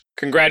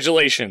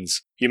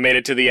Congratulations, you made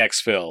it to the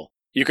Exfil.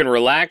 You can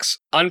relax,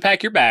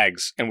 unpack your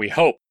bags, and we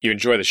hope you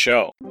enjoy the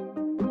show.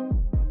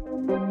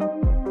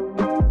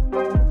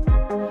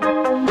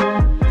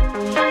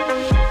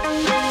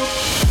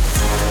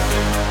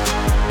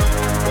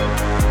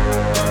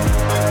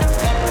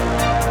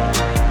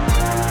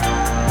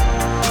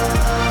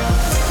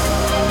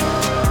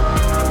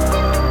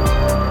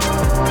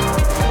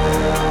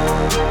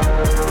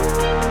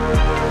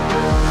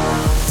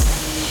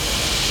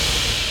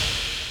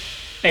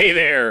 Hey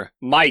there,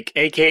 Mike,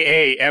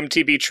 aka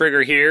MTB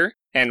Trigger here,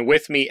 and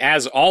with me,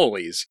 as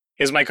always,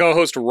 is my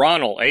co-host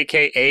Ronald,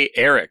 aka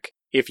Eric.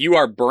 If you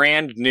are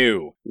brand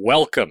new,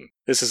 welcome.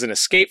 This is an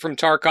Escape from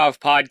Tarkov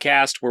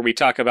podcast where we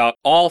talk about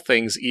all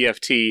things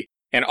EFT,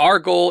 and our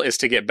goal is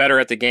to get better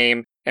at the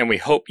game, and we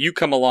hope you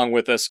come along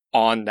with us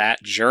on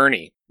that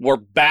journey. We're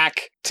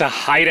back to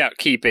hideout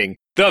keeping.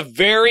 The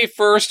very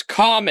first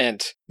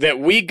comment that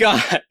we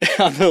got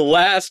on the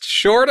last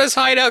shortest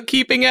hideout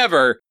keeping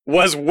ever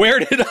was, where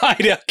did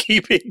hideout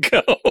keeping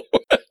go?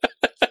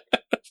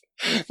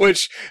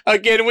 Which,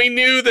 again, we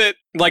knew that,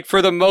 like,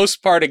 for the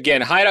most part,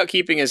 again, hideout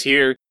keeping is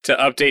here to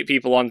update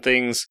people on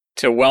things,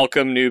 to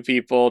welcome new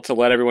people, to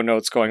let everyone know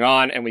what's going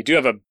on, and we do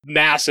have a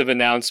massive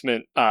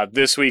announcement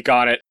this week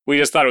on it. We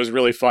just thought it was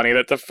really funny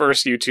that the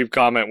first YouTube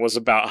comment was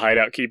about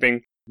hideout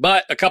keeping.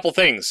 But a couple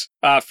things.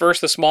 First,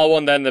 the small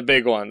one, then the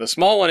big one. The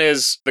small one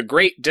is the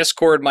great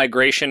Discord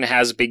migration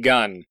has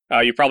begun.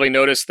 You probably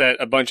noticed that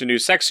a bunch of new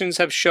sections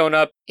have shown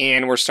up,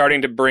 and we're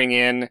starting to bring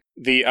in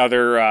the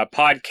other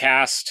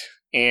podcast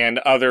and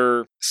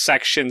other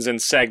sections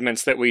and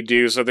segments that we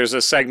do. So there's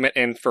a segment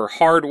in for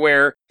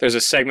hardware. There's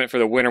a segment for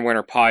the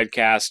Winter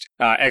podcast.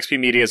 XP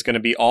Media is going to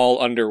be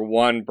all under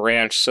one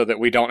branch so that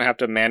we don't have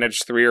to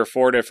manage 3 or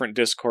 4 different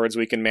Discords.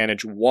 We can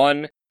manage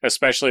one,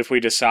 especially if we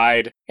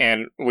decide,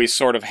 and we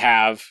sort of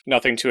have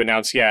nothing to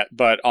announce yet,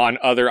 but on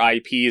other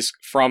IPs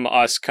from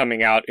us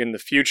coming out in the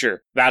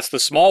future. That's the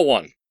small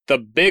one. The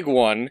big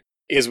one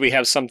is we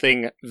have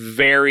something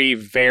very,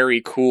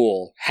 very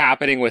cool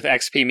happening with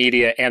XP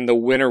Media and the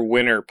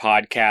Winter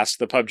podcast,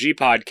 the PUBG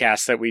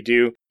podcast that we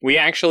do. We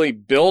actually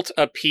built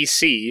a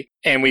PC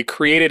and we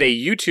created a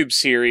YouTube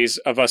series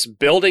of us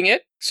building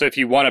it. So if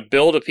you want to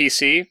build a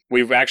PC,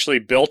 we've actually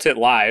built it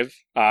live.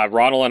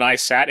 Ronald and I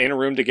sat in a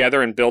room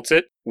together and built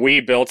it.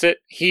 We built it.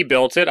 He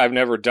built it. I've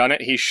never done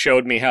it. He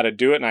showed me how to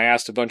do it, and I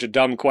asked a bunch of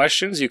dumb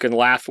questions. You can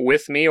laugh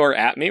with me or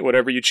at me,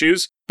 whatever you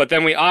choose. But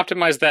then we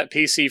optimized that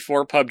PC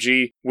for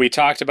PUBG. We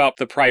talked about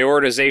the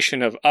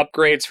prioritization of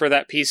upgrades for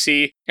that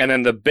PC. And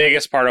then the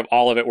biggest part of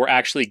all of it, we're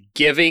actually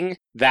giving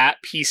that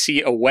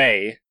PC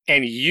away.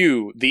 And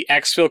you, the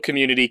Exfil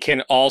community,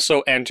 can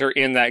also enter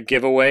in that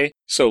giveaway.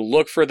 So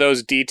look for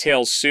those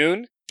details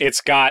soon.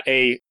 It's got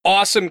a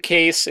awesome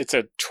case. It's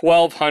a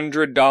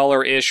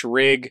 $1,200-ish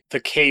rig.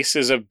 The case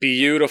is a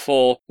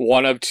beautiful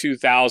 1 of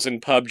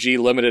 2,000 PUBG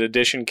limited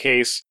edition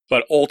case.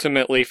 But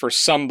ultimately, for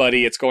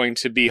somebody, it's going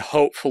to be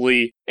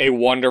hopefully a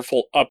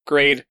wonderful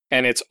upgrade.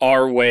 And it's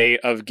our way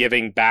of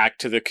giving back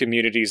to the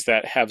communities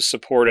that have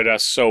supported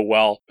us so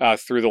well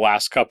through the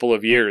last couple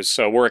of years.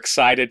 So we're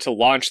excited to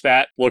launch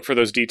that. Look for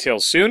those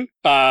details soon.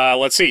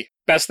 Let's see.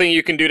 Best thing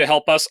you can do to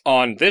help us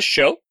on this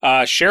show,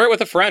 share it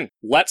with a friend.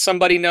 Let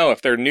somebody know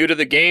if they're new to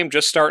the game,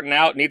 just starting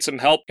out, need some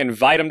help,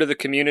 invite them to the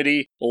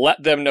community.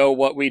 Let them know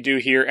what we do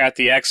here at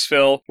the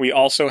Exfil. We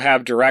also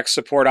have direct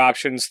support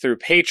options through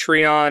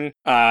Patreon.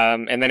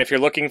 And then if you're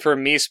looking for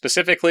me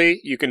specifically,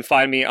 you can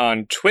find me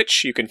on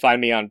Twitch. You can find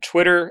me on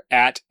Twitter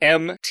at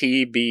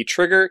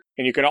MTBTrigger.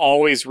 And you can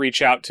always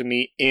reach out to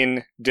me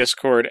in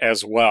Discord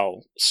as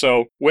well.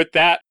 So with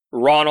that,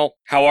 Ronald,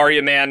 how are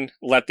you, man?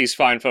 Let these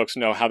fine folks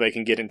know how they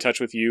can get in touch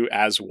with you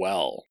as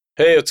well.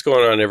 Hey, what's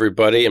going on,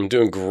 everybody? I'm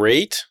doing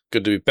great.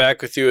 Good to be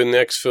back with you in the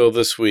Exfil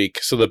this week.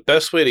 So the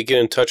best way to get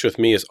in touch with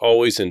me is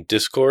always in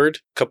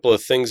Discord. A couple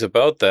of things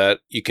about that.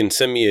 You can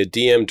send me a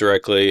DM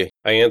directly.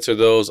 I answer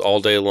those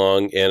all day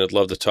long, and I'd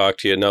love to talk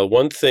to you. Now,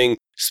 one thing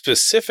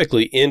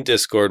specifically in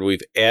Discord,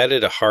 we've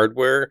added a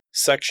hardware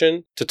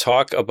section to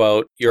talk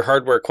about your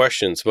hardware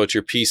questions, about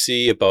your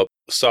PC, about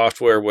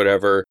software,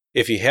 whatever.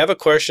 If you have a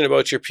question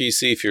about your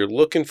PC, if you're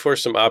looking for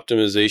some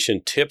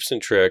optimization tips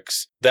and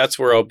tricks, that's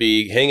where I'll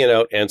be hanging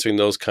out answering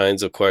those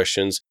kinds of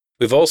questions.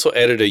 We've also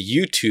added a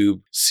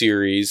YouTube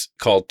series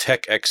called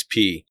Tech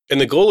XP.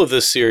 And the goal of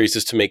this series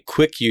is to make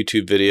quick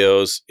YouTube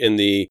videos in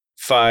the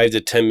 5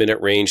 to 10 minute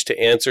range to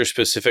answer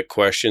specific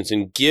questions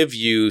and give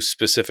you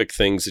specific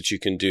things that you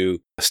can do,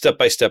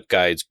 step-by-step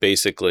guides,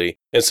 basically.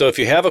 And so if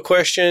you have a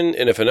question,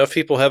 and if enough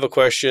people have a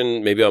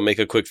question, maybe I'll make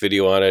a quick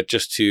video on it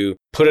just to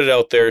put it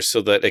out there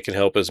so that it can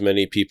help as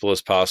many people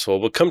as possible.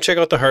 But come check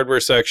out the hardware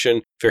section.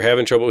 If you're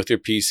having trouble with your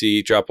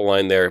PC, drop a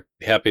line there.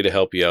 Happy to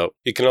help you out.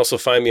 You can also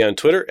find me on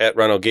Twitter at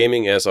Ronald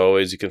Gaming. As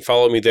always, you can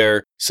follow me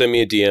there, send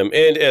me a DM.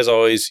 And as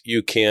always,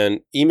 you can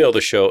email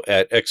the show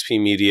at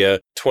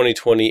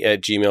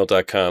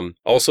xpmedia2020@gmail.com.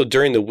 Also,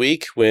 during the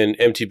week when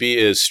MTB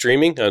is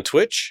streaming on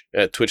Twitch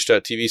at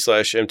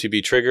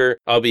twitch.tv/MTBTrigger,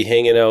 I'll be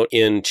hanging out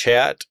in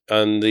chat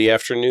on the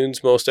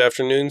afternoons, most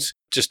afternoons,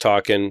 just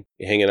talking,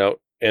 hanging out,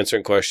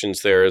 answering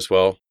questions there as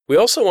well. We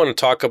also want to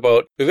talk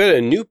about, we've got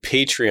a new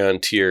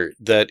Patreon tier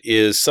that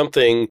is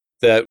something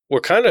that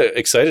we're kind of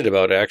excited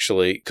about,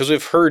 actually, because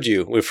we've heard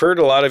you. We've heard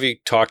a lot of you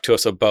talk to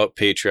us about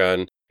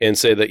Patreon and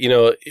say that,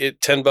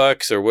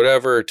 $10 or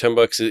whatever,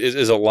 $10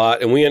 is a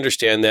lot. And we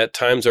understand that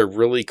times are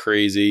really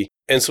crazy.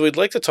 And so we'd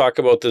like to talk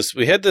about this.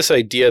 We had this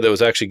idea that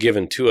was actually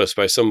given to us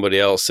by somebody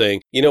else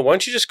saying, why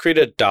don't you just create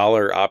a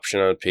 $1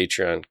 option on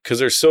Patreon? Because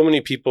there's so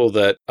many people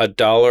that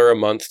 $1 a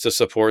month to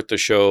support the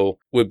show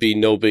would be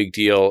no big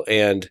deal.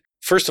 And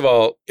first of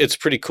all, it's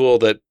pretty cool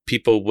that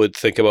people would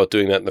think about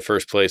doing that in the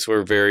first place.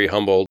 We're very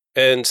humbled.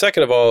 And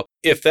second of all,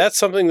 if that's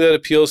something that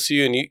appeals to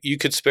you and you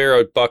could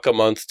spare $1 a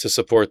month to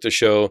support the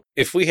show,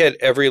 if we had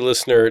every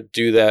listener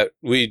do that,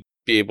 we'd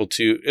be able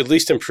to at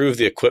least improve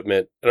the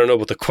equipment. I don't know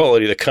about the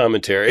quality of the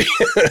commentary,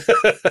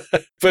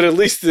 but at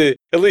least the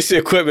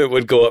equipment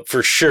would go up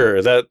for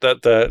sure.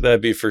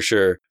 That'd be for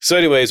sure. So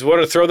anyways, we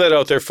want to throw that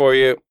out there for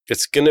you.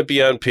 It's going to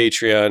be on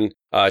Patreon.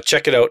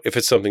 Check it out if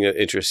it's something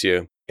that interests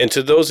you. And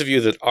to those of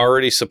you that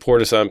already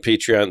support us on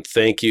Patreon,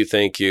 thank you,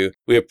 thank you.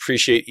 We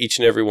appreciate each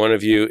and every one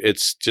of you.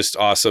 It's just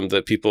awesome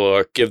that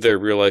people give their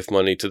real life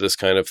money to this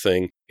kind of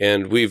thing,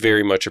 and we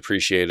very much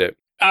appreciate it.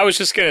 I was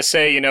just going to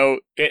say,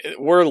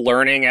 we're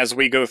learning as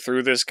we go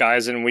through this,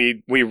 guys, and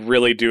we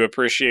really do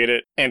appreciate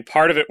it. And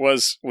part of it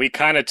was we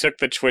kind of took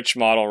the Twitch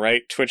model,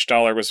 right? Twitch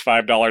dollar was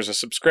 $5 a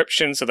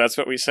subscription, so that's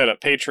what we set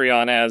up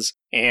Patreon as.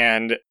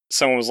 And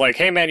someone was like,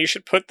 hey, man, you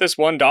should put this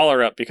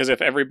 $1 up, because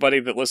if everybody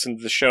that listened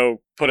to the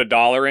show put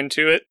 $1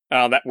 into it,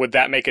 would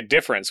that make a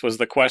difference, was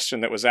the question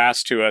that was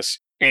asked to us.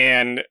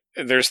 And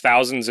there's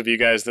thousands of you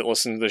guys that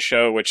listen to the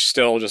show, which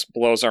still just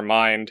blows our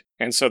mind.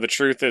 And so the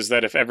truth is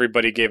that if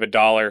everybody gave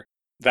 $1,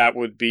 that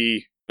would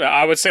be,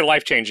 I would say,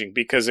 life-changing,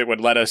 because it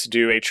would let us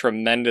do a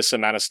tremendous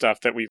amount of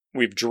stuff that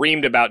we've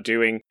dreamed about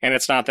doing. And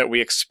it's not that we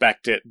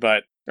expect it,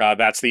 but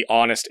that's the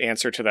honest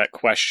answer to that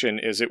question,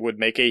 is it would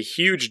make a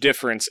huge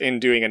difference in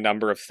doing a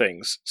number of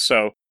things.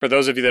 So for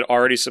those of you that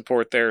already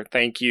support there,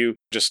 thank you.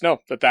 Just know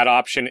that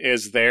option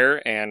is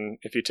there. And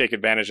if you take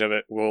advantage of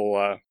it,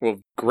 we'll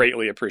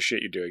greatly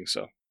appreciate you doing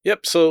so.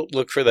 Yep, so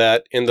look for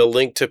that. And the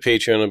link to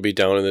Patreon will be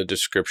down in the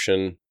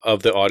description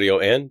of the audio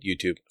and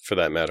YouTube, for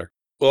that matter.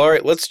 Well, all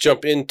right, let's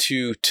jump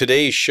into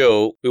today's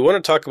show. We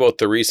want to talk about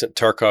the recent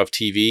Tarkov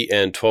TV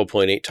and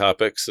 12.8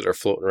 topics that are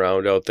floating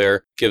around out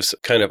there, gives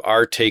kind of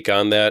our take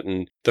on that.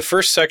 And the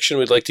first section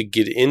we'd like to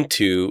get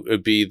into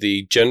would be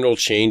the general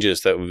changes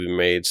that will be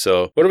made.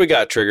 So what do we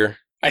got, Trigger?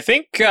 I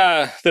think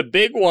the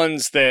big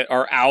ones that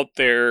are out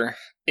there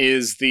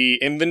is the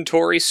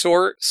inventory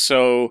sort.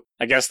 So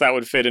I guess that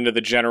would fit into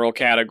the general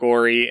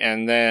category.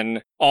 And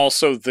then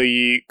also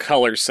the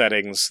color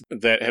settings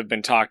that have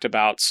been talked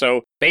about.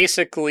 So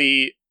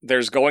basically,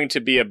 there's going to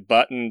be a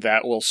button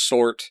that will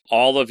sort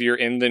all of your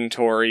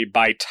inventory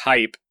by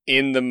type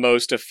in the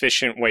most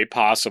efficient way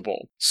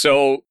possible.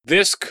 So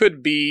this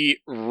could be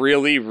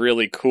really,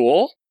 really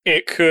cool.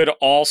 It could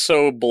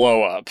also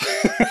blow up.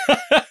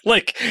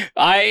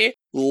 I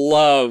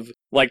love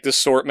the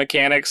sort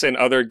mechanics in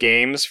other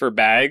games for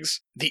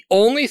bags. The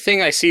only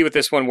thing I see with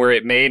this one where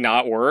it may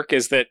not work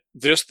is that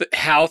just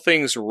how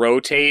things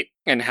rotate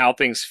and how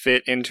things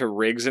fit into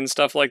rigs and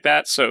stuff like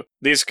that. So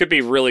these could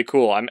be really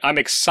cool. I'm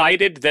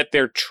excited that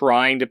they're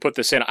trying to put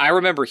this in. I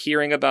remember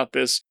hearing about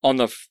this on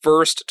the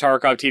first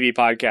Tarkov TV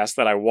podcast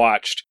that I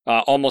watched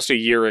almost a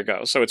year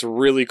ago. So it's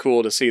really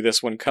cool to see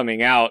this one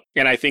coming out.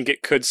 And I think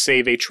it could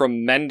save a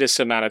tremendous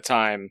amount of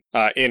time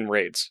in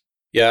raids.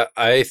 Yeah,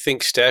 I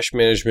think stash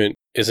management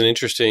is an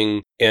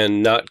interesting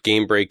and not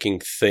game-breaking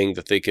thing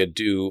that they could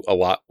do a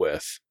lot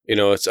with.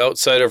 It's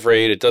outside of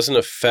raid. It doesn't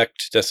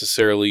affect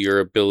necessarily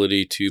your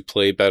ability to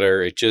play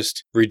better. It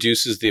just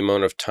reduces the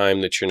amount of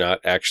time that you're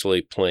not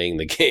actually playing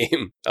the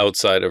game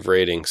outside of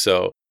raiding.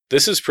 So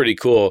this is pretty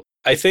cool.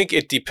 I think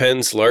it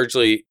depends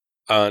largely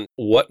on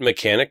what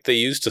mechanic they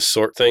use to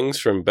sort things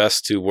from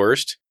best to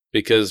worst,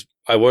 because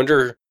I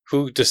wonder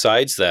who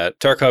decides that.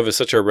 Tarkov is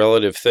such a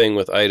relative thing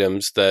with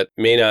items that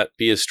may not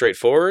be as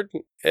straightforward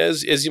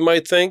as you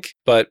might think,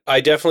 but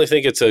I definitely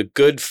think it's a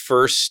good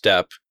first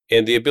step.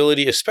 And the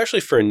ability, especially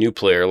for a new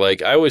player,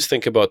 I always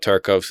think about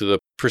Tarkov through the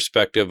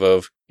perspective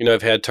of,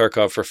 I've had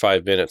Tarkov for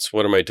 5 minutes.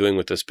 What am I doing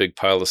with this big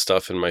pile of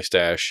stuff in my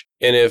stash?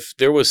 And if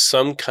there was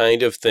some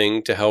kind of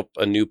thing to help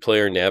a new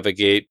player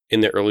navigate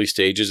in the early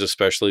stages,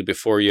 especially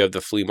before you have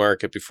the flea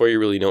market, before you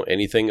really know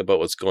anything about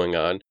what's going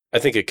on, I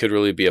think it could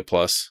really be a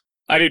plus.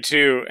 I do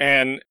too.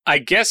 And I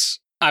guess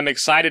I'm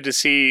excited to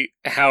see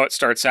how it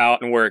starts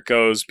out and where it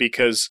goes,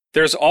 because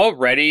there's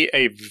already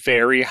a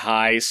very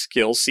high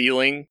skill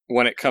ceiling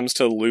when it comes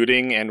to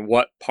looting and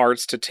what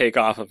parts to take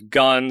off of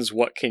guns,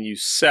 what can you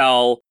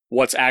sell,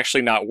 what's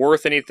actually not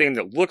worth anything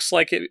that looks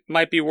like it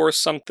might be worth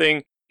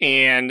something.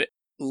 And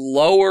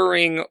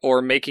lowering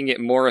or making it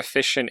more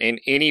efficient in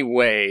any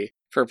way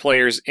for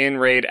players in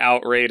raid,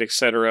 out raid,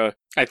 etc.,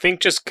 I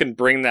think just can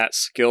bring that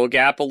skill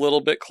gap a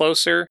little bit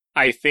closer.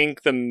 I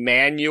think the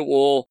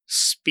manual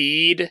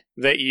speed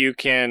that you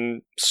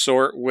can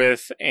sort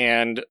with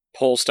and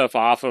pull stuff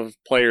off of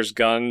players'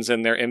 guns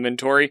and their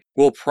inventory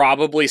will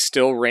probably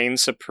still reign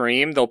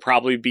supreme. There'll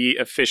probably be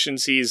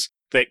efficiencies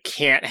that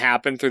can't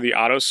happen through the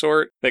auto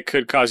sort that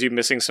could cause you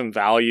missing some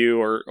value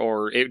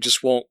or it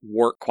just won't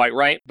work quite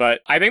right. But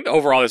I think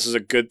overall this is a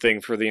good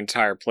thing for the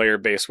entire player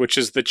base, which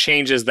is the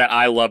changes that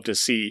I love to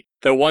see.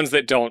 The ones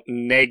that don't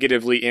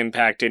negatively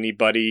impact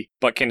anybody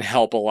but can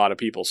help a lot of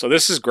people. So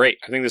this is great.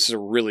 I think this is a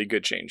really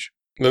good change.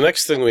 The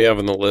next thing we have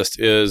on the list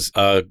is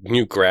a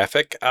new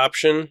graphic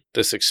option,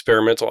 this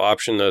experimental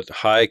option, the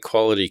high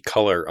quality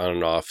color on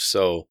and off.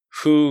 So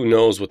who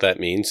knows what that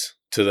means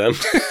to them?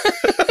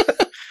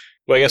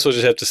 Well, I guess we'll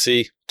just have to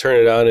see, turn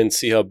it on and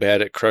see how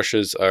bad it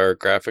crushes our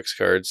graphics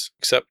cards,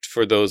 except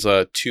for those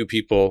 2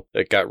 people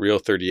that got real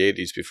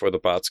 3080s before the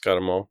bots got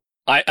them all.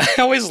 I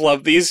always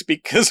love these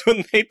because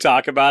when they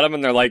talk about them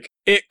and they're like,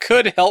 it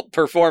could help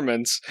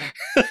performance.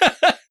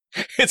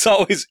 It's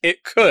always,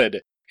 it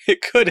could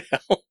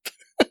help.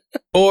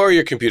 Or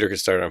your computer could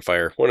start on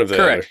fire. One of the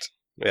Correct.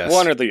 other. Yes.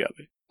 One or the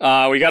other.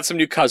 We got some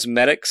new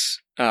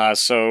cosmetics.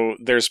 So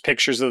there's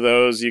pictures of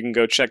those. You can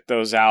go check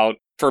those out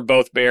for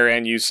both Bear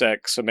and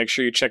USEC. So make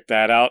sure you check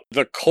that out.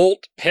 The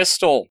Colt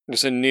pistol.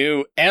 There's a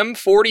new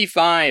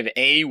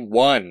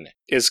M45A1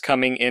 is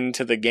coming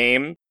into the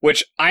game,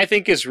 which I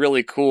think is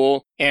really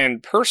cool.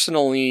 And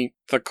personally,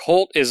 the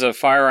Colt is a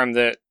firearm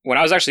that when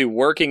I was actually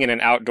working in an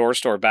outdoor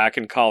store back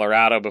in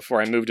Colorado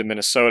before I moved to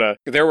Minnesota,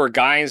 there were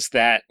guys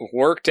that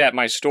worked at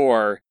my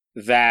store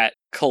that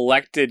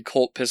collected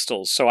Colt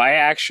pistols. So I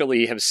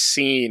actually have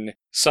seen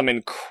some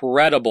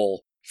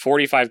incredible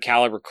 45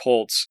 caliber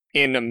Colts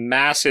in a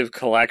massive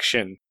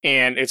collection.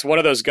 And it's one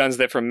of those guns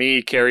that for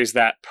me carries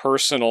that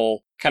personal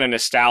kind of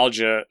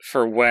nostalgia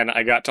for when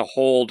I got to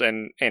hold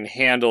and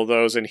handle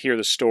those and hear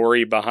the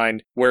story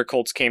behind where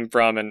Colts came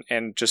from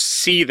and just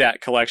see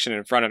that collection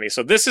in front of me.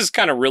 So this is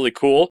kind of really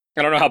cool.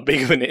 I don't know how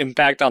big of an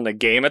impact on the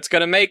game it's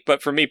going to make,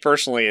 but for me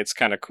personally, it's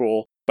kind of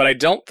cool. But I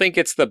don't think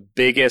it's the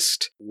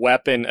biggest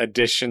weapon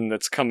addition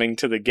that's coming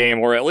to the game,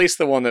 or at least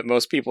the one that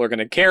most people are going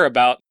to care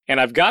about. And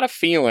I've got a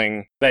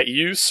feeling that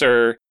you,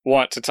 sir,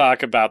 want to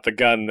talk about the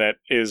gun that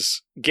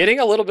is getting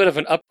a little bit of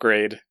an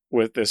upgrade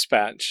with this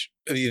patch.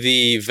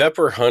 The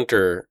Vepr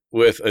Hunter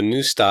with a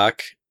new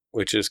stock,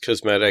 which is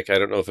cosmetic. I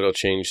don't know if it'll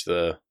change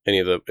any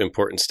of the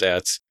important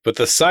stats. But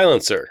the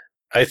silencer,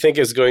 I think,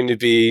 is going to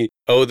be,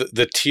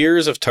 the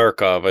Tears of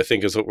Tarkov, I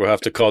think is what we'll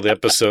have to call the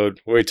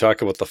episode where we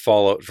talk about the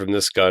fallout from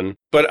this gun.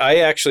 But I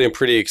actually am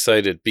pretty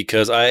excited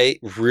because I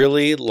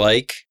really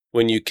like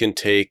when you can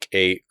take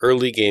a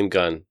early game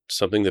gun,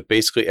 something that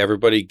basically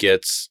everybody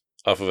gets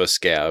off of a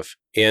scav,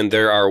 and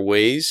there are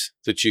ways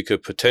that you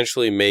could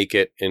potentially make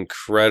it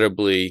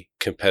incredibly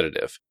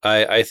competitive.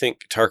 I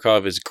think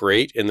Tarkov is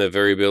great in the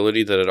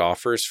variability that it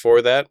offers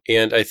for that,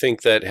 and I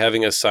think that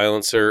having a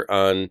silencer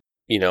on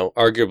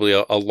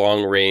arguably a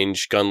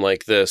long-range gun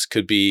like this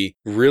could be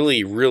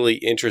really, really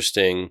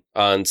interesting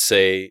on,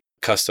 say,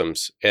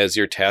 customs as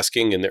you're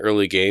tasking in the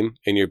early game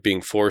and you're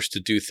being forced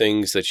to do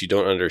things that you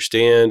don't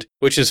understand,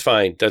 which is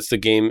fine. That's the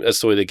game.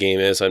 That's the way the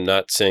game is. I'm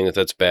not saying that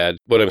that's bad.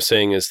 What I'm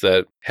saying is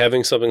that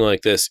having something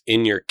like this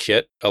in your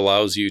kit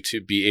allows you to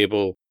be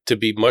able to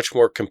be much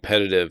more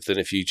competitive than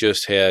if you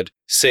just had,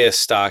 say, a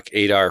stock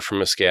 8R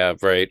from a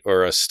scav, right?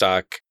 Or a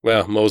stock,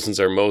 Mosins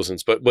are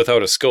Mosins, but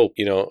without a scope,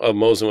 a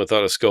Mosin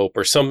without a scope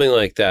or something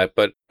like that.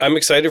 But I'm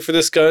excited for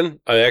this gun.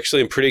 I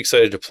actually am pretty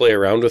excited to play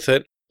around with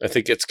it. I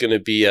think it's going to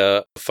be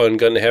a fun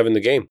gun to have in the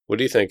game. What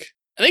do you think?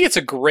 I think it's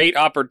a great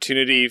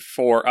opportunity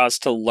for us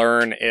to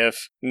learn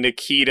if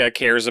Nikita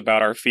cares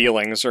about our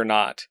feelings or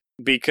not.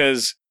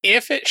 Because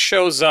if it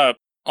shows up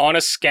on a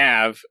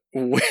scav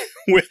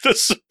with a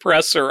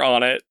suppressor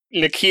on it,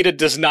 Nikita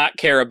does not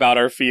care about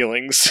our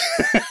feelings.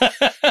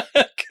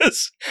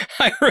 Because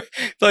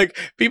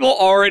people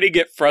already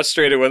get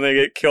frustrated when they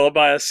get killed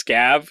by a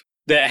scav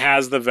that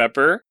has the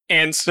Vepr.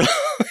 And so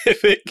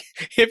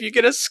if you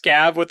get a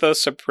scav with a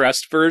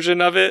suppressed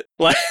version of it,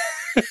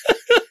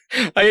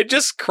 it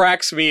just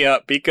cracks me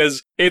up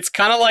because it's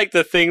kind of like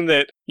the thing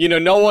that,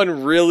 no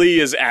one really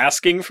is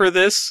asking for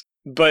this,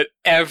 but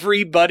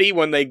everybody,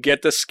 when they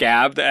get the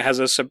scav that has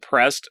a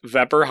suppressed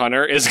Vepr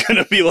Hunter, is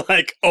going to be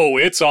like, oh,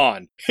 it's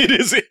on.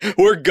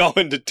 We're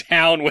going to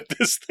town with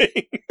this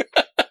thing.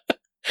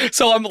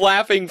 So I'm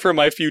laughing for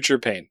my future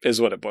pain is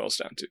what it boils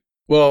down to.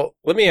 Well,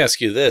 let me ask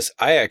you this.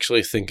 I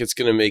actually think it's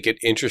going to make it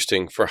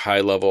interesting for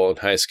high-level and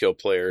high-skill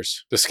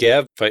players. The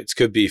scav fights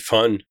could be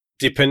fun,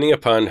 depending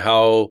upon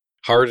how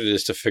hard it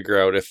is to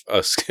figure out if a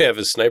scav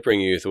is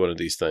snipering you with one of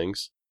these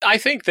things. I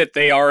think that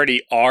they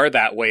already are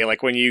that way.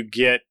 Like when you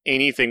get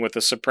anything with a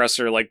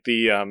suppressor, like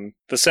the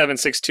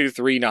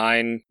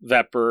 7.6239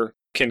 Vepr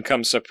can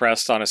come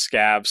suppressed on a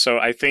scav. So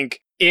I think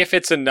if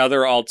it's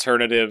another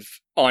alternative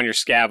on your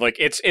scav, like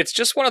it's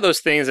just one of those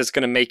things that's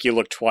going to make you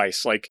look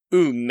twice. Like,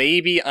 ooh,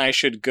 maybe I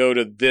should go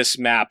to this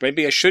map.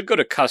 Maybe I should go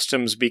to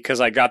customs because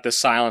I got the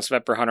Silence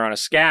Vepr Hunter on a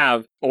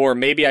scav, or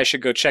maybe I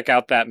should go check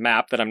out that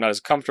map that I'm not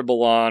as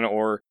comfortable on,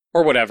 or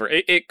whatever.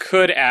 It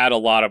could add a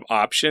lot of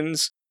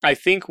options. I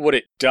think what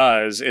it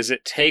does is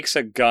it takes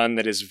a gun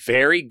that is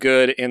very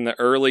good in the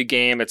early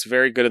game, it's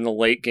very good in the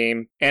late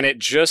game, and it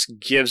just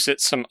gives it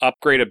some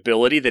upgrade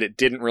ability that it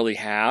didn't really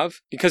have.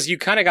 Because you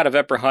kind of got a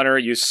Vepr Hunter,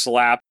 you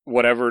slap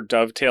whatever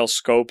dovetail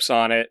scopes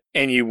on it,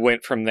 and you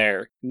went from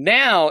there.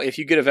 Now, if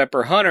you get a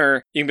Vepr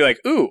Hunter, you can be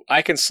like, ooh,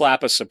 I can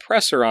slap a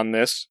suppressor on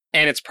this,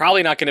 and it's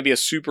probably not going to be a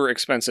super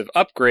expensive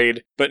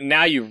upgrade, but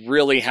now you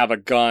really have a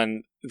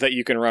gun that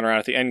you can run around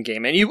at the end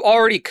game. And you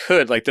already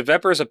could. Like, the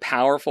Vepr is a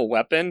powerful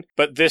weapon,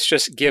 but this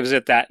just gives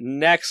it that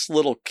next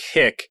little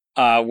kick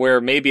where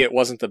maybe it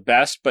wasn't the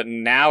best, but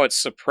now it's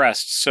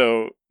suppressed.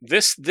 So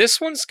this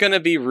one's going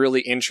to be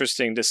really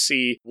interesting to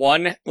see,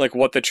 one, like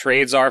what the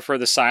trades are for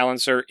the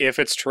silencer, if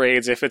it's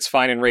trades, if it's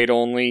find and raid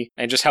only,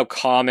 and just how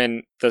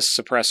common the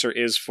suppressor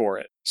is for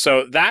it.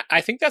 So that,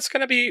 I think that's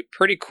going to be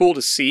pretty cool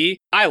to see.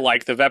 I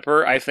like the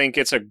Vepr. I think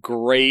it's a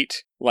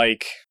great,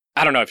 like,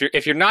 I don't know,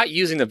 if you're not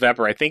using the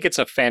Vepr, I think it's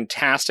a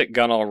fantastic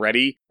gun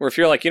already, where if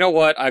you're like, you know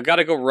what, I've got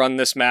to go run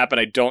this map and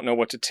I don't know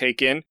what to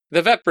take in,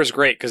 the Vepr is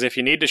great, because if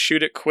you need to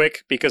shoot it quick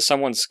because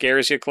someone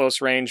scares you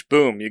close range,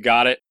 boom, you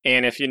got it.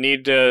 And if you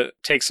need to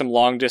take some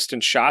long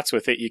distance shots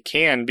with it, you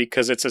can,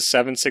 because it's a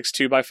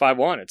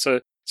 7.62x5.1. It's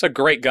a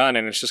great gun,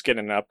 and it's just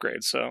getting an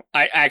upgrade. So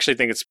I actually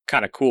think it's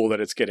kind of cool that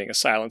it's getting a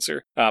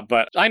silencer.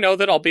 But I know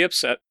that I'll be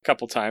upset a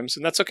couple times,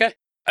 and that's okay.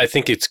 I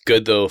think it's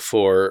good, though,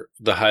 for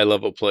the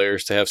high-level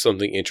players to have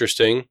something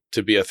interesting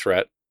to be a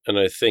threat. And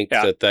I think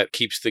that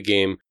keeps the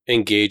game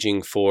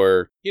engaging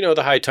for,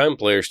 the high-time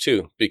players,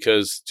 too.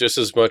 Because just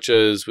as much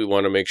as we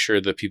want to make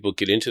sure that people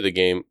get into the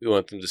game, we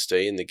want them to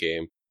stay in the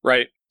game.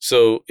 Right.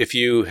 So if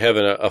you have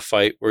a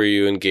fight where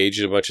you engage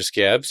in a bunch of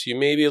scabs, you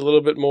may be a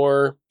little bit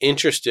more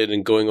interested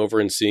in going over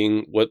and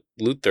seeing what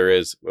loot there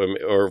is,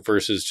 or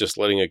versus just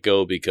letting it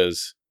go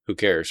because who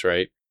cares,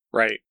 right?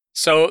 Right.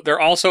 So they're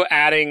also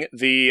adding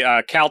the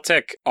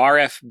Caltech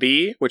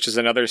RFB, which is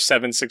another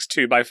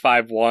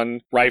 7.62x5.1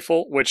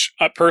 rifle, which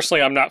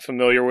personally I'm not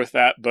familiar with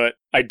that, but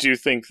I do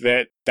think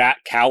that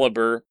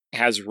caliber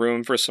has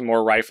room for some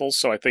more rifles,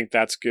 so I think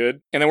that's good.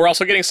 And then we're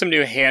also getting some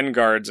new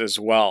handguards as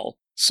well.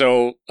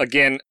 So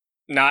again,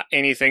 not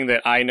anything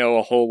that I know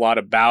a whole lot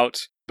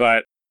about,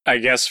 but I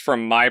guess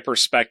from my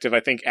perspective,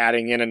 I think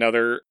adding in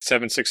another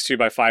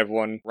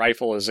 7.62x5.1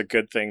 rifle is a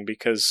good thing,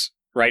 because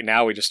right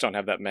now we just don't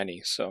have that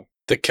many, so...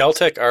 The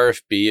Caltech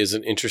RFB is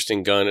an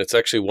interesting gun. It's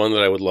actually one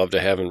that I would love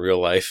to have in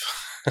real life.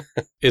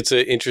 It's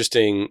an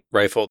interesting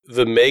rifle.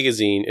 The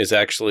magazine is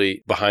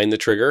actually behind the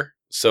trigger,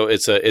 so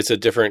it's a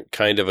different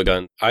kind of a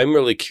gun. I'm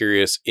really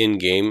curious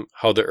in-game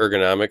how the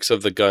ergonomics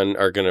of the gun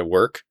are going to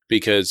work,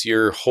 because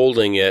you're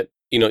holding it,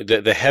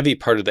 the heavy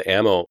part of the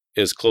ammo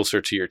is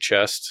closer to your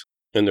chest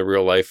in the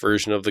real life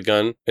version of the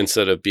gun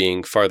instead of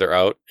being farther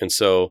out. And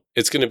so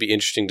it's going to be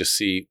interesting to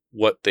see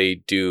what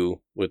they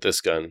do with this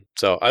gun.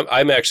 So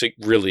I'm actually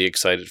really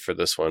excited for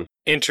this one.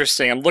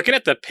 Interesting. I'm looking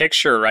at the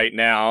picture right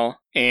now,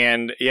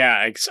 and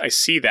yeah, I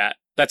see that.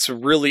 That's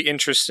really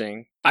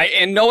interesting.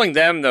 And knowing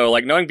them, though,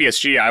 like knowing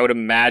BSG, I would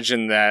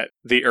imagine that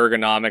the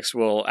ergonomics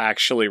will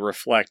actually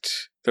reflect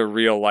the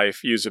real life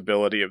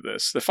usability of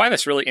this. I find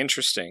this really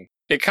interesting.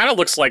 It kind of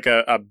looks like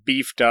a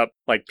beefed up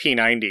like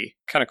P90.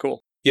 Kind of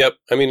cool. Yep.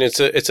 I mean, it's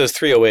a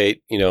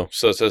 308,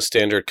 so it's a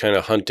standard kind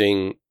of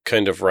hunting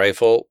kind of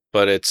rifle,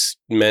 but it's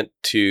meant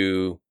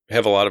to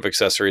have a lot of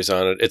accessories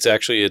on it.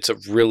 It's a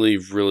really,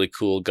 really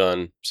cool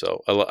gun. So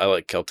I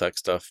like Caltech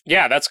stuff.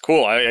 Yeah, that's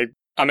cool.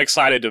 I'm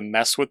excited to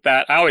mess with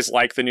that. I always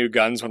like the new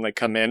guns when they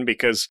come in,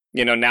 because,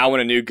 now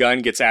when a new gun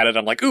gets added,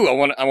 I'm like, ooh,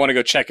 I want to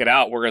go check it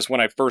out. Whereas when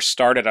I first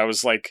started, I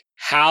was like,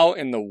 how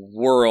in the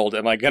world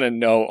am I going to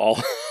know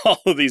all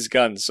of these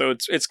guns? So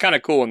it's kind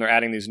of cool when they're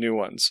adding these new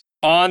ones.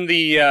 On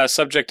the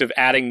subject of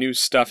adding new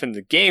stuff in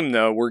the game,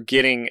 though, we're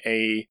getting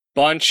a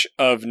bunch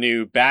of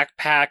new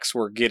backpacks.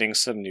 We're getting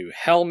some new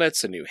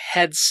helmets, a new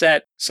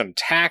headset, some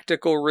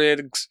tactical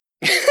rigs.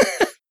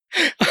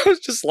 I was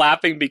just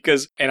laughing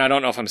because, and I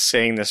don't know if I'm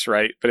saying this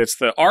right, but it's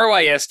the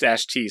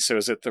RYS-T. So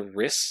is it the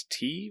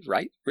RIST-T,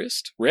 right?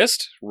 Wrist?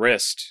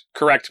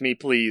 Correct me,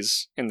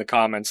 please, in the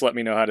comments. Let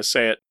me know how to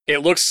say it. It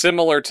looks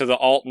similar to the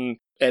Alton.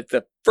 At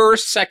the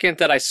first second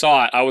that I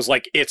saw it, I was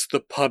like, it's the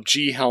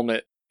PUBG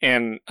helmet.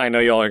 And I know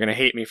y'all are going to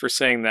hate me for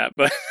saying that,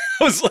 but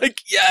I was like,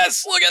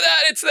 yes, look at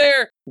that, it's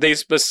there. They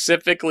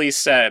specifically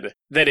said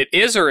that it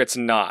is or it's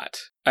not.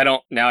 I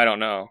don't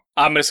know.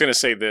 I'm just going to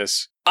say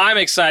this. I'm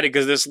excited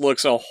because this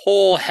looks a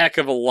whole heck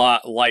of a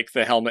lot like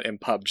the helmet in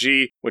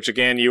PUBG, which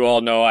again, you all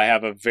know I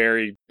have a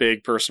very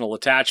big personal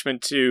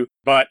attachment to,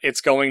 but it's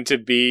going to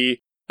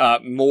be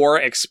more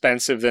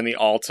expensive than the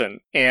Alton.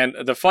 And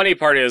the funny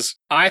part is,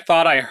 I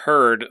thought I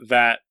heard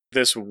that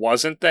this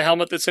wasn't the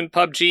helmet that's in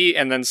PUBG,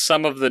 and then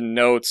some of the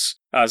notes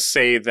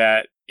say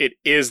that it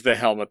is the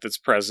helmet that's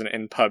present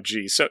in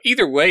PUBG. So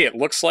either way, it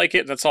looks like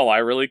it. That's all I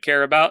really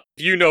care about.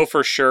 If you know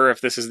for sure if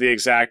this is the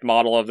exact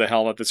model of the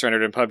helmet that's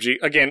rendered in PUBG,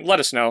 again, let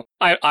us know.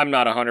 I'm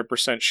not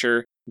 100%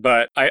 sure,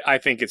 but I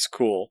think it's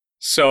cool.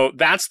 So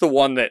that's the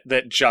one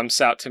that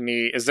jumps out to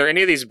me. Is there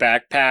any of these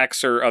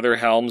backpacks or other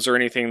helms or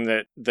anything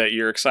that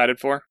you're excited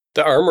for?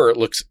 The armor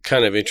looks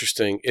kind of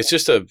interesting. It's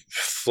just a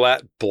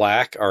flat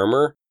black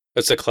armor.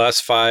 It's a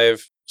class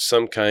 5,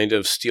 some kind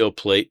of steel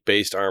plate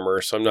based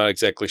armor. So I'm not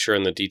exactly sure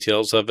on the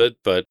details of it,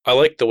 but I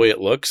like the way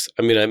it looks.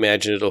 I mean, I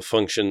imagine it'll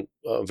function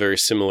very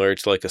similar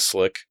to like a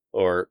Slick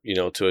or,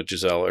 to a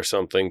Giselle or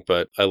something,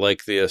 but I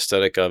like the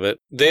aesthetic of it.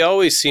 They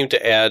always seem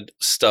to add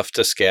stuff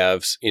to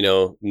scavs,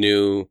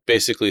 new,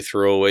 basically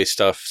throwaway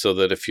stuff so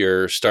that if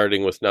you're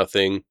starting with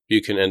nothing,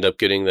 you can end up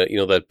getting that,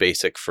 that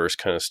basic first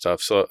kind of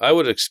stuff. So I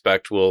would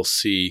expect we'll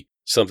see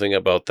something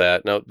about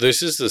that. Now,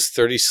 this is this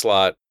 30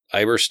 slot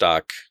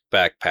Iberstock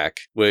backpack,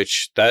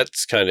 which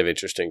that's kind of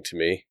interesting to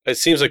me. It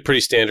seems like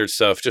pretty standard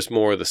stuff, just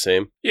more of the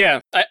same.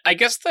 Yeah, I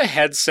guess the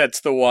headset's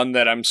the one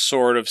that I'm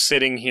sort of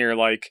sitting here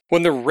like,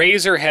 when the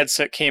Razer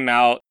headset came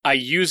out, I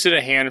used it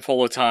a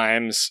handful of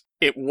times.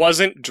 It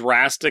wasn't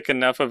drastic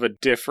enough of a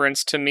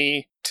difference to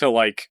me to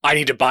like, I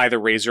need to buy the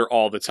Razer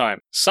all the time.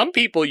 Some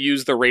people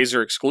use the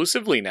Razer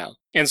exclusively now.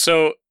 And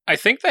so I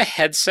think the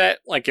headset,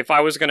 like if I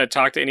was going to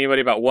talk to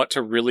anybody about what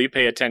to really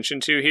pay attention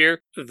to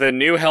here, the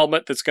new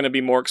helmet that's going to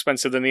be more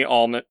expensive than the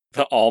Alton,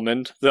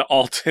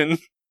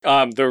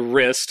 the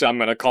wrist, I'm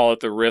going to call it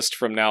the wrist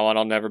from now on.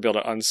 I'll never be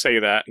able to unsay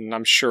that, and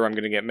I'm sure I'm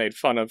going to get made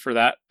fun of for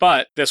that.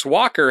 But this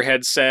Walker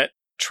headset,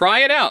 try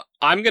it out.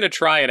 I'm going to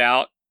try it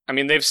out. I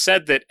mean, they've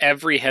said that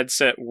every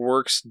headset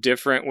works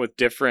different with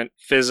different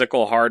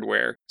physical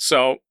hardware.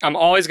 So I'm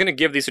always going to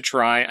give these a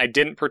try. I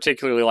didn't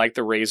particularly like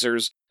the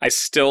Razers. I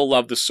still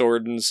love the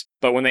Sordens.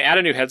 But when they add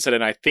a new headset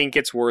in, I think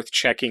it's worth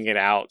checking it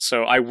out.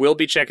 So I will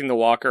be checking the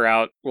Walker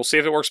out. We'll see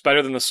if it works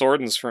better than the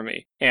Sordens for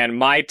me. And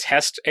my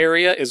test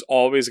area is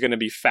always going to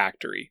be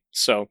factory.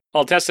 So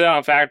I'll test it out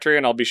on factory,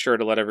 and I'll be sure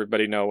to let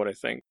everybody know what I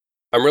think.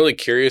 I'm really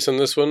curious on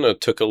this one. I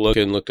took a look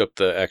and looked up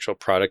the actual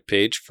product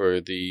page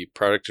for the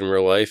product in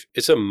real life.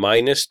 It's a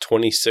minus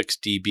 26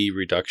 dB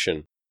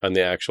reduction on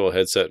the actual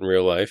headset in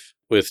real life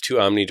with 2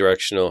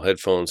 omnidirectional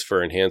headphones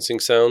for enhancing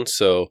sound.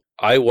 So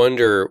I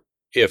wonder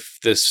if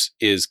this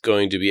is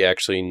going to be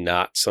actually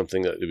not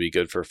something that would be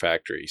good for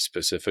factory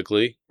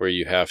specifically, where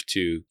you have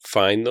to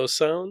find those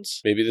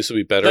sounds. Maybe this will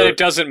be better. Then it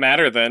doesn't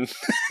matter then.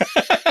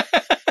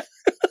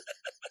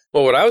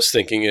 Well, what I was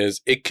thinking is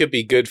it could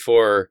be good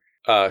for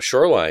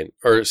shoreline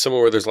or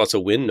somewhere where there's lots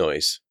of wind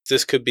noise.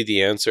 This could be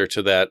the answer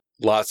to that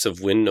lots of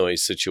wind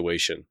noise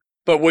situation.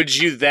 But would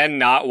you then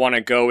not want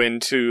to go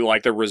into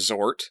like the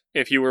resort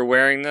if you were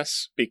wearing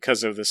this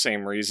because of the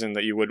same reason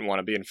that you wouldn't want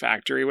to be in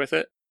factory with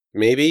it?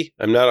 Maybe.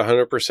 I'm not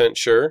 100%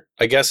 sure.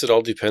 I guess it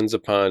all depends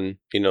upon,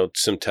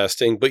 some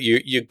testing. But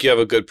you have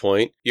a good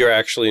point. You're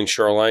actually in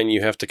shoreline.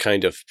 You have to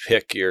kind of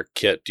pick your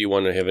kit. Do you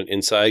want to have an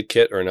inside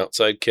kit or an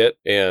outside kit?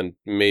 And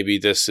maybe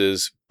this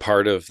is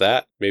part of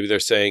that. Maybe they're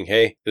saying,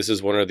 hey, this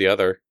is one or the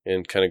other,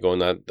 and kind of going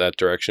that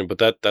direction.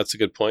 But that's a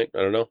good point. I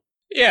don't know.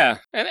 Yeah,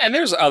 and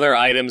there's other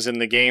items in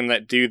the game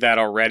that do that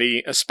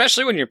already,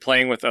 especially when you're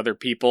playing with other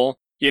people.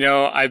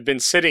 I've been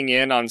sitting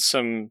in on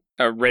some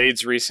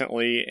raids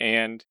recently,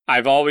 and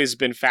I've always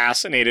been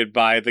fascinated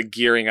by the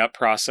gearing up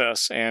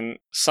process. And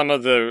some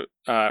of the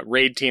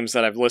raid teams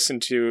that I've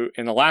listened to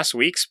in the last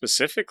week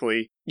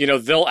specifically,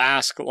 they'll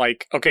ask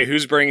like, okay,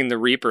 who's bringing the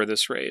Reaper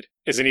this raid?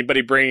 Is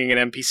anybody bringing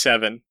an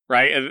MP7,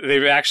 right? And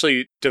they've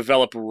actually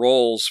developed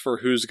roles for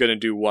who's going to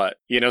do what.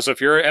 So if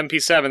you're an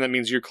MP7, that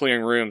means you're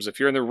clearing rooms. If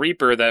you're in the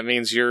Reaper, that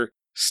means you're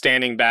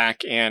standing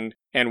back and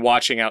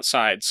watching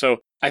outside. So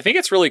I think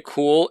it's really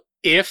cool.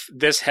 If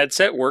this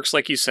headset works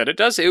like you said it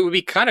does, it would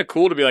be kind of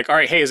cool to be like, all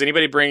right, hey, is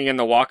anybody bringing in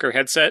the Walker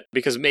headset?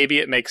 Because maybe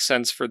it makes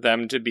sense for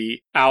them to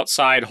be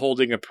outside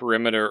holding a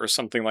perimeter or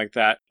something like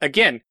that.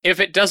 Again, if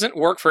it doesn't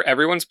work for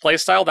everyone's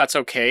playstyle, that's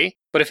okay.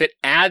 But if it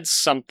adds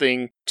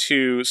something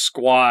to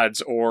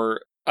squads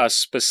or a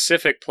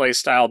specific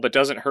playstyle but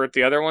doesn't hurt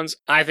the other ones,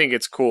 I think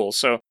it's cool.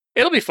 So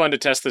it'll be fun to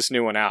test this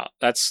new one out.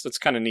 That's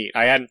kind of neat.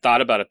 I hadn't thought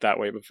about it that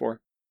way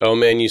before. Oh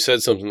man, you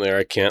said something there.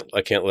 I can't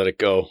let it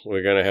go.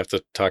 We're going to have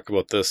to talk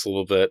about this a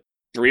little bit.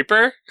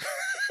 Reaper?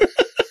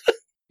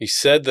 You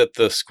said that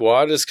the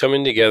squad is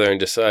coming together and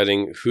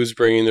deciding who's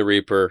bringing the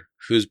Reaper,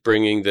 who's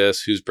bringing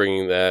this, who's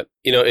bringing that.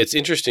 It's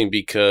interesting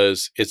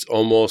because it's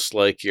almost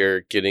like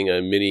you're getting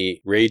a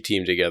mini raid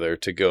team together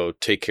to go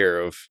take care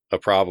of a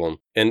problem.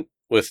 And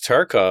with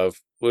Tarkov,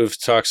 we've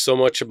talked so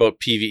much about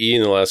PvE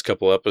in the last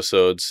couple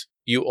episodes.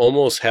 You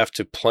almost have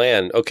to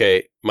plan,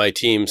 okay, my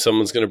team,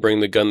 someone's going to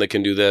bring the gun that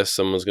can do this,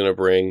 someone's going to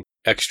bring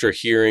extra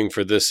hearing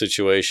for this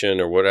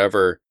situation or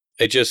whatever.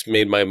 It just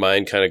made my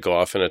mind kind of go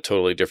off in a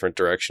totally different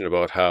direction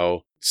about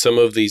how some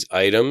of these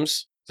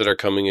items that are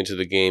coming into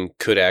the game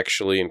could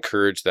actually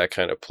encourage that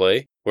kind of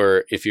play.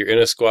 Where if you're in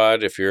a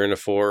squad, if you're in a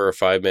 4 or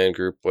 5-man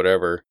group,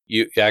 whatever,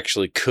 you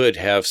actually could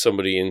have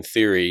somebody in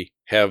theory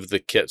have the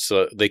kit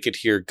so they could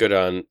hear good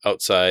on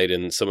outside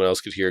and someone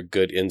else could hear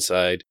good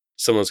inside.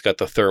 Someone's got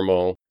the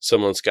thermal.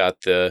 Someone's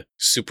got the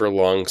super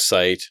long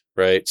sight,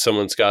 right?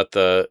 Someone's got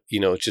the,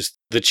 just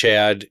the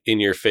Chad in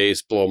your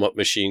face, blow 'em up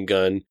machine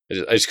gun.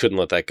 I just couldn't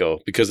let that go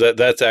because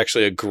that's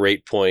actually a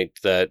great point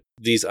that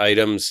these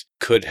items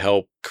could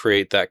help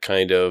create that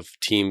kind of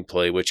team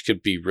play, which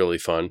could be really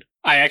fun.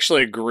 I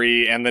actually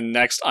agree. And the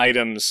next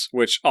items,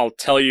 which I'll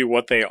tell you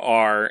what they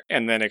are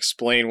and then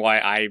explain why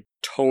I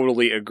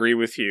totally agree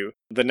with you.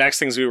 The next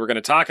things we were going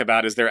to talk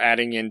about is they're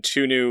adding in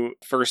 2 new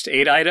first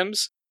aid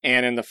items.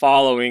 And in the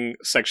following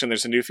section,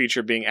 there's a new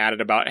feature being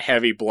added about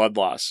heavy blood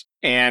loss.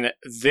 And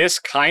this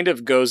kind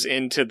of goes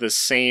into the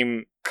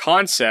same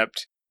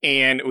concept.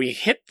 And we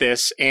hit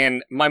this,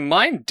 and my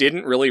mind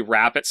didn't really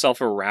wrap itself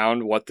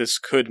around what this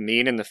could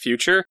mean in the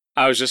future.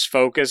 I was just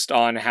focused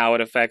on how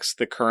it affects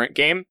the current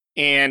game.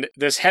 And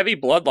this heavy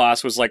blood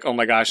loss was like, oh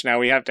my gosh, now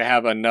we have to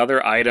have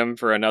another item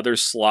for another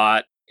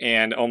slot.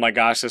 And oh my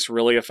gosh, this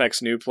really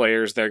affects new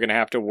players. They're going to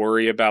have to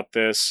worry about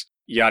this.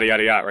 Yada,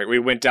 yada, yada, right? We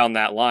went down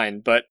that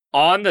line. But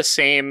on the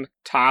same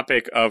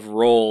topic of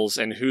roles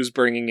and who's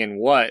bringing in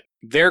what,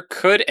 there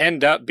could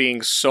end up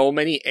being so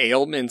many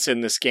ailments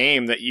in this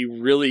game that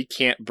you really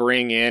can't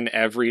bring in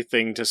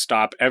everything to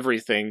stop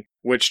everything,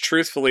 which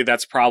truthfully,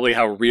 that's probably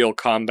how real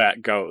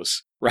combat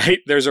goes, right?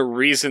 There's a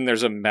reason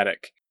there's a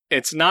medic.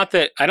 It's not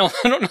that, I don't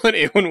know that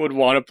anyone would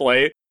want to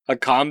play a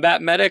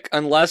combat medic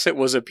unless it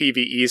was a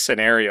PvE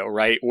scenario,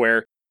 right?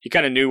 Where you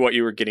kind of knew what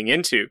you were getting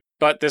into.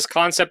 But this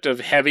concept of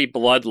heavy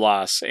blood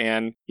loss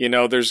and,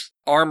 there's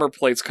armor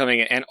plates coming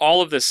in and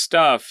all of this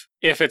stuff,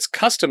 if it's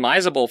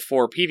customizable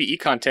for PvE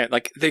content,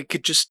 like they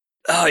could just,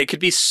 it could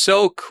be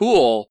so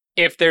cool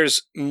if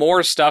there's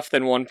more stuff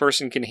than one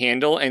person can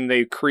handle and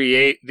they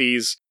create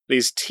these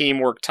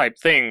teamwork type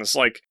things.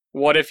 Like,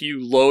 what if you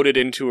loaded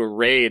into a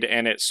raid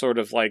and it sort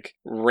of like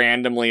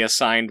randomly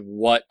assigned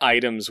what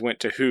items went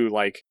to who?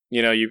 Like,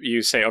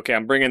 you say, okay,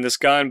 I'm bringing this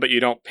gun, but you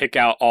don't pick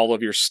out all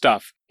of your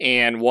stuff.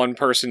 And one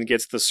person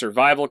gets the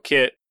survival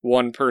kit,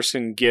 one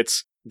person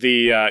gets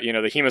the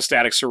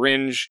hemostatic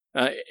syringe.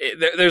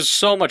 There's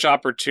so much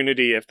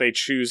opportunity if they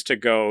choose to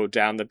go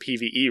down the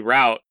PvE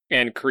route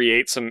and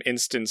create some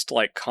instanced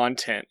like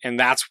content. And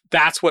that's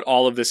what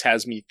all of this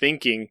has me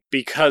thinking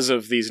because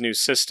of these new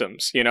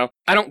systems.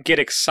 I don't get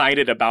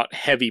excited about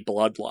heavy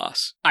blood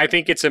loss. I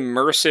think it's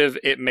immersive.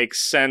 It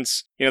makes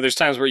sense. There's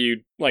times where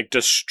you like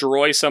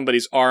destroy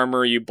somebody's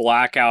armor, you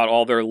black out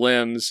all their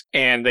limbs,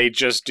 and they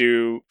just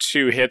do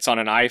 2 hits on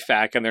an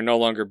IFAK and they're no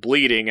longer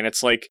bleeding. And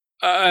it's like,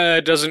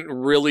 it doesn't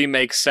really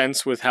make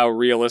sense with how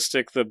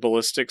realistic the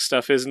ballistic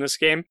stuff is in this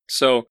game.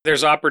 So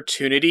there's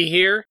opportunity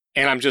here,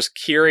 and I'm just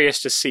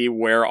curious to see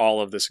where all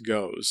of this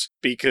goes,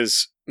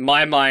 because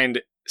my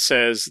mind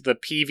says the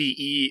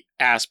PvE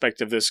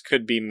aspect of this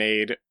could be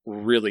made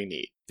really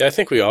neat. I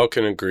think we all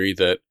can agree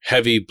that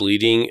heavy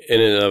bleeding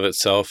in and of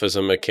itself as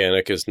a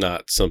mechanic is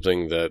not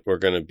something that we're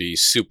going to be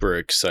super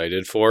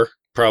excited for.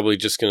 Probably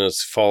just going to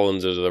fall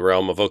into the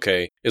realm of,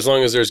 okay, as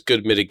long as there's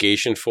good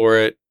mitigation for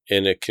it,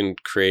 and it can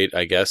create,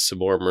 I guess, some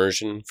more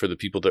immersion for the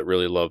people that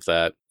really love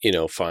that,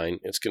 fine.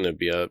 It's going to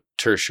be a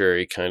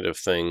tertiary kind of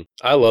thing.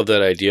 I love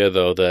that idea,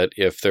 though, that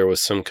if there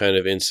was some kind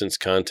of instance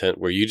content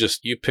where you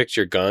picked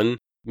your gun,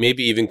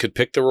 maybe even could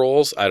pick the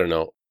roles. I don't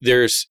know.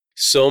 There's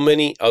so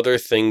many other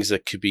things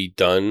that could be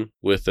done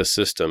with the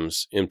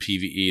systems in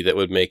PvE that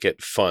would make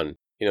it fun.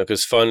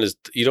 Because fun is,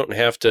 you don't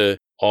have to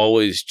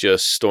always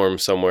just storm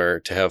somewhere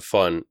to have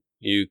fun.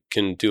 You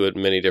can do it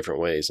many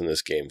different ways in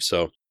this game.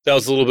 So that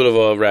was a little bit of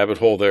a rabbit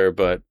hole there,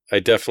 but I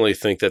definitely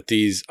think that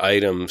these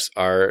items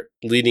are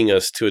leading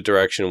us to a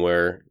direction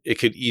where it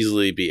could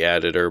easily be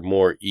added or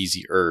more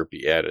easier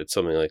be added,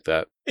 something like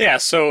that. Yeah,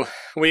 so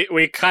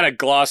we kind of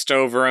glossed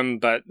over them,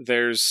 but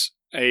there's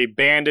a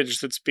bandage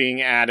that's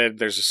being added,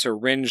 there's a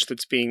syringe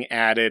that's being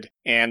added,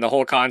 and the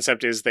whole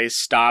concept is they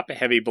stop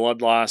heavy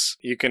blood loss.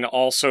 You can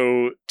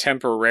also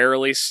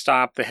temporarily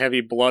stop the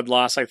heavy blood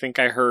loss, I think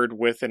I heard,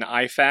 with an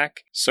IFAK,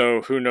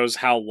 so who knows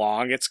how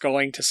long it's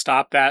going to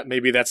stop that.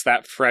 Maybe that's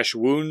that fresh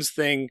wounds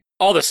thing.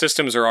 All the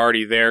systems are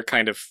already there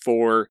kind of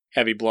for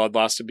heavy blood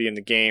loss to be in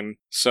the game.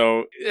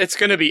 So it's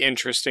going to be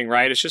interesting,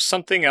 right? It's just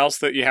something else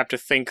that you have to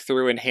think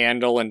through and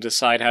handle and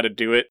decide how to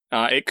do it.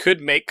 It could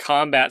make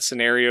combat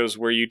scenarios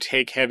where you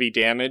take heavy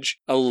damage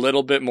a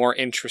little bit more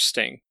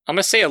interesting. I'm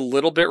going to say a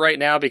little bit right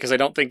now because I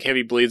don't think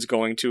heavy bleed's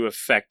going to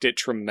affect it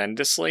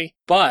tremendously.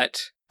 But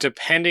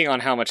depending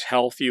on how much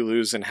health you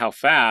lose and how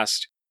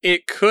fast,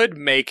 it could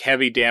make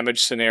heavy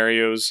damage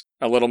scenarios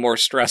a little more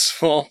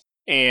stressful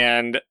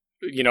and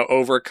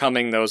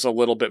overcoming those a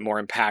little bit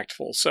more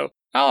impactful. So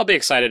I'll be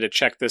excited to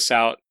check this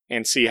out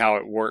and see how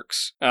it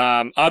works.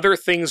 Other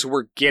things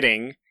we're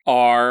getting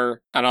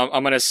are, and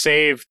I'm going to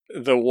save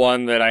the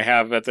one that I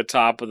have at the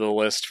top of the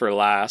list for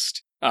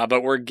last,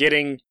 but we're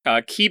getting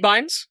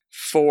keybinds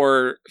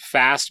for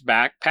fast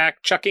backpack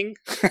chucking,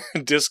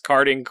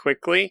 discarding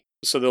quickly.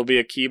 So there'll be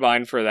a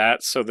keybind for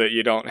that so that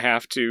you don't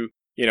have to,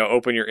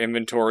 open your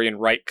inventory and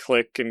right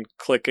click and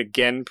click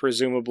again,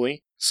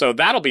 presumably. So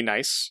that'll be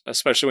nice,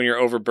 especially when you're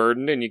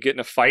overburdened and you get in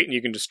a fight and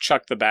you can just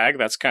chuck the bag.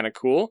 That's kind of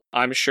cool.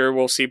 I'm sure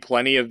we'll see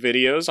plenty of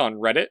videos on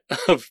Reddit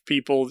of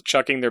people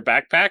chucking their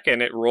backpack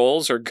and it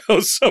rolls or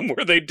goes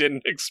somewhere they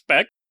didn't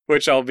expect,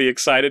 which I'll be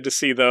excited to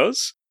see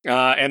those.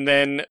 And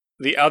then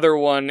the other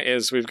one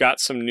is we've got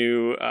some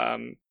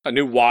a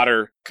new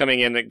water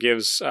coming in that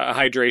gives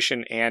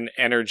hydration and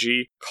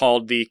energy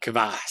called the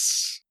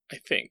Kvass. I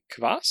think.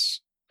 Kvass?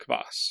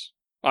 Kvass.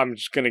 I'm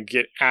just going to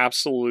get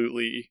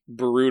absolutely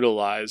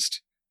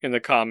brutalized in the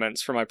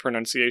comments for my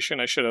pronunciation.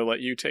 I should have let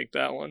you take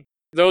that one.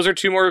 Those are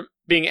 2 more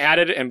being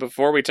added. And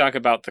before we talk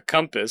about the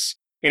compass,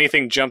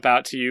 anything jump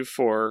out to you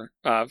for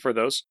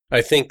those?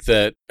 I think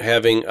that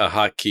having a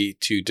hotkey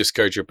to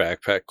discard your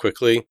backpack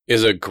quickly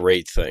is a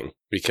great thing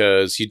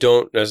because you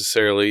don't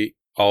necessarily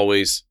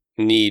always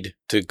need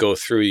to go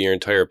through your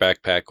entire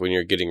backpack when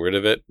you're getting rid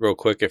of it real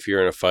quick if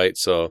you're in a fight.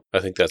 So I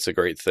think that's a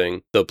great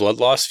thing. The blood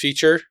loss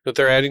feature that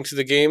they're adding to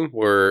the game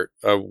where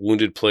a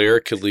wounded player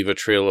could leave a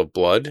trail of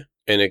blood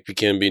and it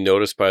can be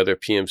noticed by their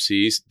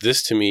PMCs.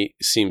 This to me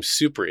seems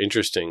super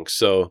interesting.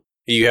 So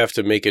you have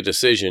to make a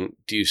decision.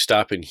 Do you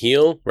stop and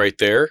heal right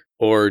there?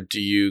 Or do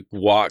you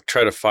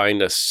try to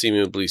find a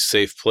seemingly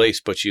safe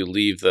place, but you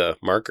leave the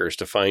markers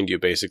to find you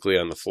basically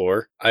on the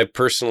floor? I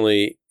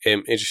personally am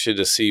interested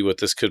to see what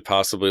this could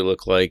possibly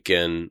look like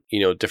in,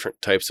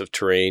 different types of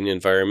terrain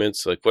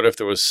environments. Like what if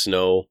there was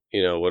snow?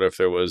 What if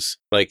there was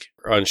like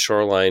on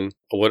shoreline?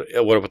 What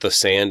about the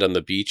sand on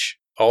the beach?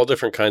 All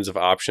different kinds of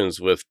options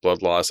with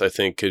blood loss, I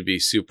think could be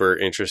super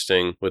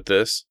interesting with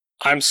this.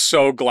 I'm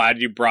so glad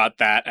you brought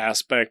that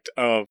aspect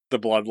of the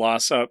blood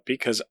loss up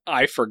because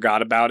I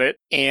forgot about it.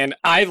 And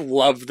I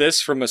love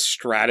this from a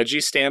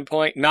strategy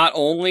standpoint, not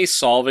only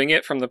solving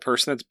it from the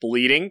person that's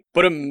bleeding,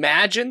 but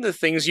imagine the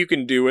things you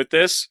can do with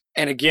this.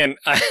 And again,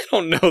 I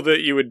don't know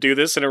that you would do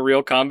this in a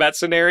real combat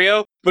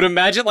scenario, but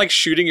imagine like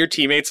shooting your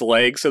teammate's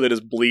leg so that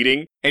it's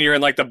bleeding and you're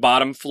in like the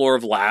bottom floor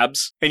of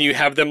labs and you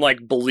have them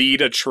like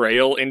bleed a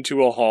trail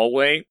into a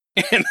hallway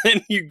and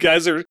then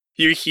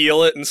you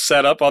heal it and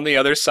set up on the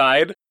other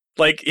side.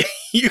 Like,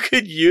 you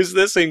could use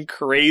this in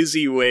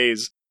crazy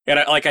ways. And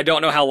I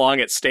don't know how long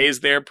it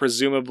stays there.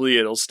 Presumably,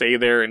 it'll stay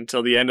there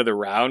until the end of the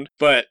round.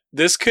 But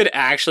this could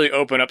actually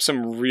open up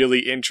some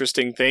really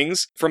interesting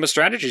things from a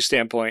strategy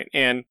standpoint.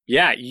 And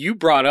yeah, you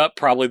brought up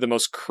probably the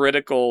most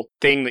critical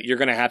thing that you're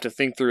going to have to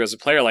think through as a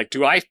player. Like,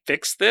 do I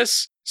fix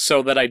this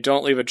so that I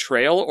don't leave a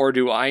trail? Or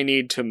do I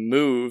need to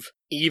move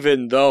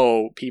even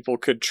though people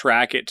could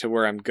track it to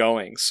where I'm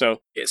going? So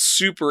it's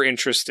super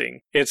interesting.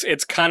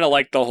 It's kind of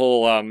like the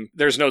whole,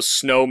 there's no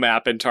snow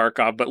map in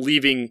Tarkov, but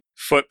leaving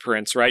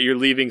footprints, right? You're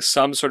leaving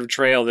some sort of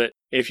trail that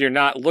if you're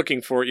not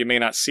looking for it, you may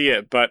not see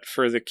it. But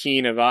for the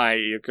keen of eye,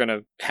 you're going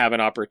to have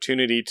an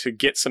opportunity to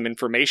get some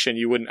information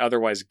you wouldn't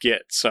otherwise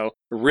get. So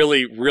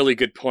really, really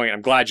good point.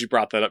 I'm glad you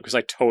brought that up because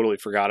I totally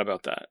forgot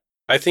about that.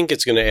 I think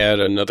it's going to add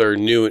another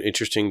new and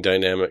interesting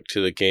dynamic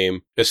to the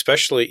game,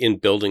 especially in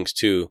buildings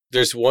too.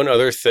 There's one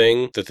other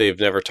thing that they've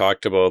never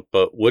talked about,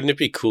 but wouldn't it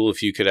be cool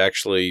if you could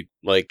actually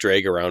like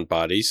drag around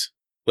bodies?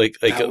 Like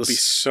that would be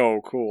so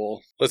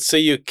cool. Let's say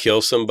you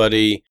kill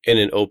somebody in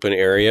an open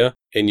area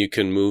and you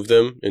can move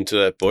them into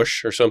that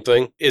bush or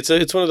something. It's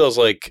one of those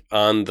like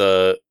on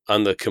the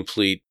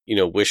complete,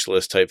 wish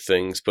list type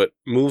things, but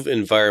move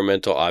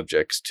environmental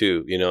objects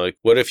too. Like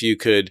what if you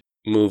could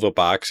move a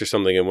box or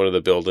something in one of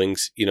the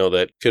buildings,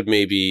 that could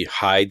maybe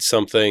hide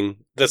something.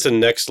 That's the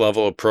next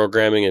level of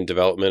programming and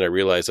development. I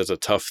realize that's a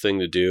tough thing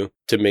to do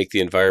to make the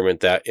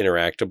environment that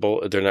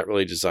interactable. They're not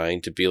really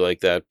designed to be like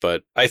that.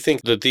 But I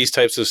think that these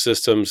types of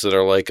systems that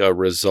are like a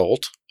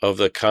result of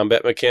the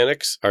combat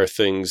mechanics are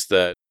things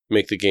that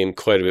make the game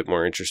quite a bit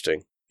more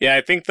interesting. Yeah,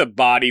 I think the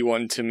body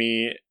one to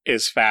me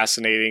is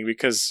fascinating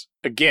because,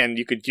 again,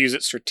 you could use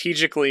it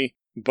strategically,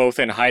 both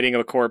in hiding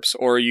a corpse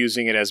or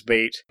using it as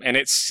bait. And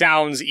it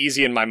sounds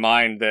easy in my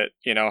mind that,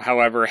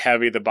 however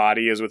heavy the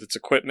body is with its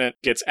equipment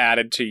gets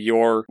added to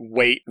your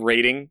weight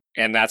rating,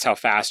 and that's how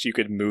fast you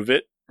could move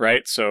it,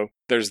 right? So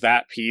there's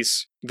that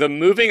piece. The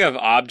moving of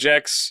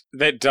objects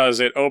that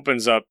does it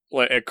opens up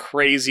like a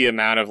crazy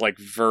amount of like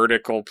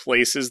vertical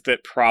places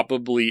that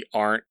probably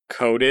aren't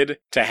coded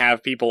to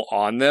have people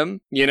on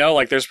them.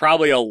 Like there's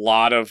probably a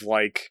lot of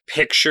like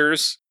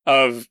pictures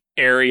of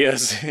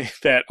areas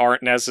that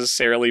aren't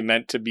necessarily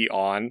meant to be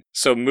on.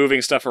 So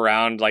moving stuff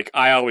around, like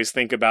I always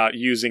think about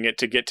using it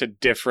to get to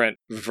different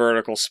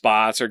vertical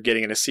spots or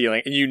getting in a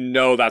ceiling. And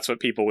that's what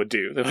people would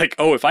do. They're like,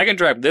 oh, if I can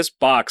drive this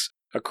box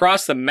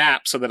across the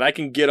map so that I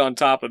can get on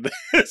top of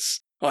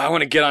this. Well, I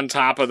want to get on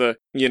top of the,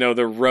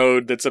 the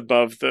road that's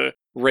above the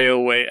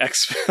railway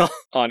exfil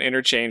on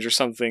interchange or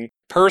something.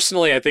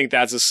 Personally, I think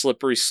that's a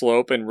slippery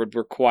slope and would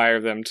require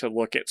them to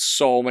look at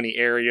so many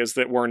areas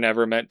that were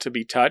never meant to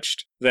be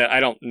touched that I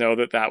don't know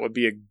that would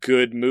be a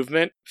good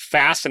movement.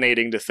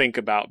 Fascinating to think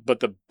about, but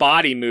the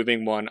body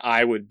moving one,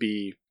 I would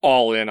be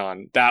all in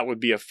on. That would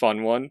be a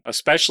fun one,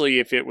 especially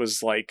if it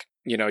was like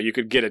you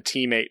could get a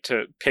teammate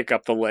to pick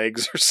up the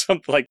legs or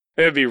something. Like,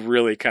 it would be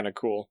really kind of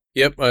cool.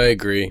 Yep, I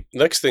agree.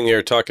 Next thing they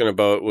were talking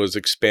about was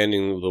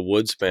expanding the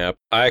woods map.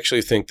 I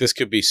actually think this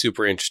could be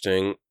super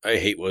interesting. I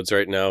hate woods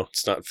right now.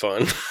 It's not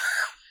fun.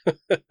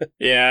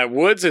 Yeah,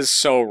 woods is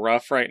so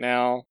rough right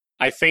now.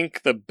 I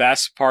think the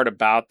best part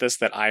about this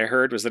that I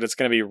heard was that it's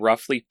going to be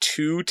roughly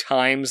 2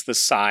 times the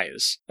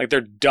size. Like,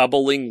 they're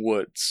doubling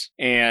woods.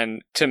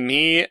 And to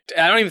me,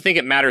 I don't even think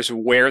it matters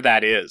where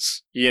that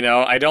is.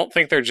 I don't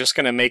think they're just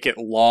going to make it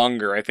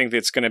longer. I think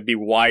it's going to be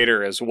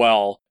wider as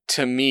well.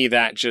 To me,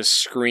 that just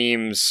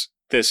screams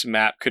this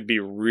map could be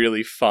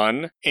really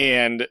fun.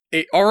 And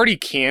it already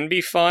can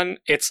be fun.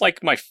 It's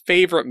like my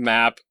favorite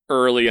map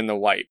early in the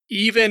wipe.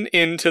 Even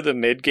into the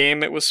mid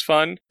game, it was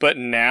fun. But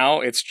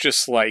now it's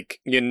just like,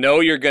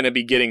 you're going to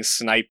be getting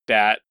sniped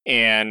at.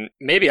 And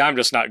maybe I'm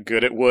just not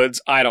good at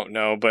woods. I don't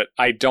know. But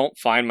I don't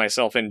find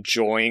myself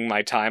enjoying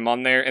my time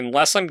on there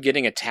unless I'm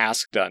getting a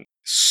task done.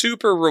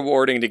 Super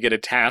rewarding to get a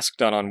task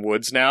done on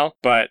woods now,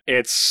 but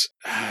it's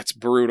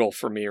brutal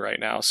for me right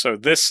now. So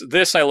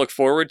this I look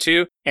forward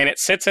to, and it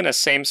sits in the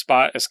same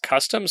spot as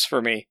customs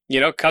for me.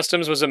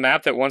 Customs was a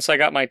map that once I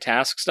got my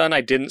tasks done,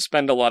 I didn't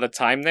spend a lot of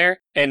time there,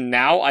 and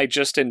now I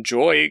just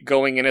enjoy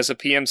going in as a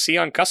PMC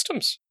on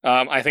customs.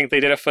 I think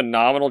they did a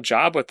phenomenal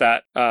job with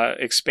that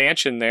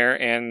expansion there,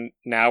 and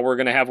now we're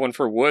going to have one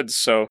for woods.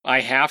 So I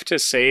have to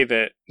say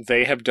that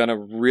they have done a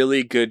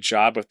really good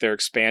job with their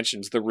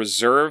expansions. The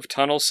reserve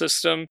tunnel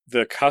system,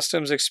 the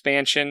customs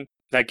expansion,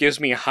 that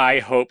gives me high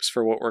hopes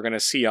for what we're going to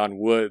see on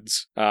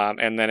woods.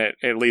 And then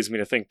it leads me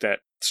to think that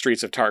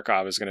Streets of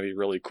Tarkov is going to be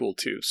really cool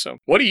too. So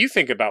what do you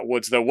think about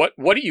woods, though?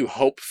 What do you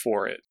hope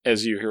for it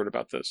as you heard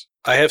about this?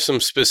 I have some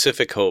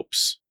specific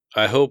hopes.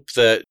 I hope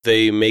that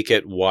they make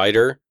it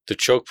wider. The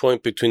choke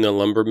point between the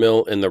lumber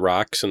mill and the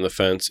rocks and the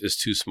fence is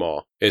too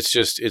small.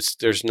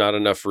 There's not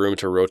enough room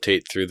to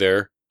rotate through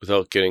there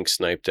without getting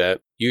sniped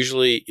at.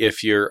 Usually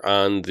if you're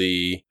on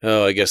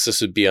I guess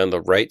this would be on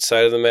the right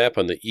side of the map,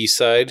 on the east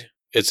side,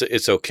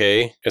 it's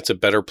okay. It's a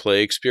better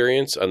play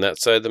experience. On that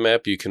side of the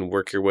map, you can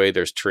work your way.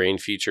 There's terrain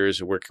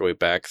features, work your way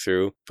back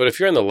through. But if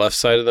you're on the left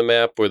side of the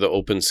map where the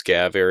open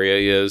scav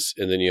area is,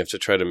 and then you have to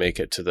try to make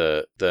it to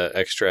the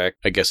extract,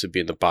 I guess it'd be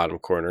in the bottom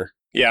corner.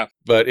 Yeah.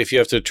 But if you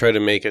have to try to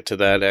make it to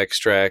that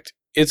extract,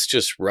 it's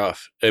just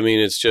rough. I mean,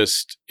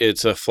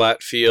 it's a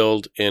flat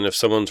field, and if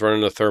someone's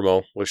running a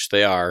thermal, which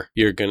they are,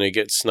 you're going to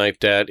get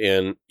sniped at,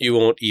 and you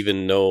won't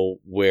even know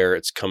where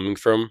it's coming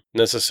from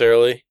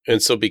necessarily.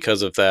 And so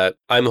because of that,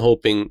 I'm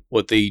hoping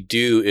what they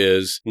do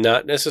is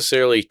not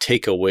necessarily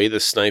take away the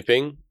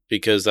sniping,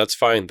 because that's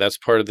fine. That's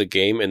part of the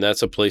game, and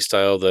that's a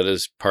playstyle that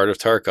is part of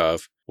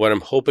Tarkov. What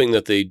I'm hoping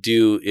that they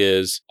do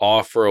is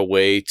offer a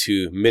way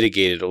to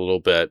mitigate it a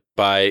little bit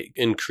by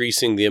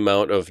increasing the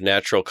amount of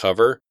natural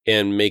cover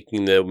and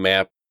making the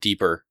map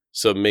deeper.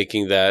 So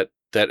making that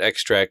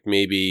extract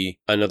maybe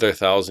another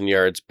 1,000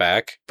 yards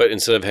back, but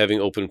instead of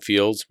having open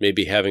fields,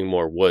 maybe having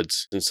more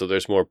woods. And so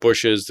there's more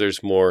bushes,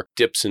 there's more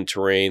dips in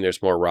terrain,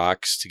 there's more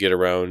rocks to get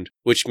around,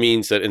 which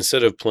means that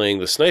instead of playing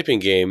the sniping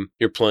game,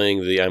 you're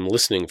playing the I'm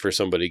listening for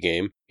somebody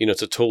game.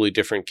 It's a totally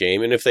different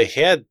game. And if they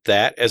had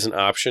that as an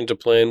option to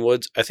play in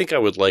woods, I think I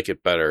would like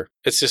it better.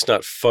 It's just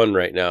not fun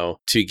right now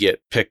to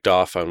get picked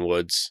off on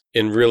woods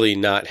and really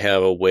not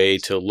have a way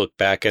to look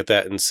back at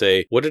that and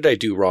say, what did I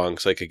do wrong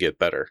so I could get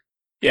better?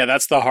 Yeah,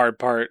 that's the hard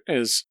part,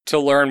 is to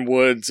learn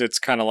woods. It's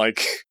kind of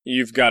like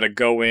you've got to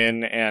go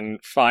in and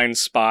find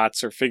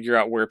spots or figure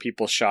out where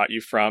people shot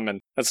you from.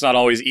 And that's not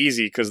always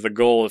easy because the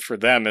goal for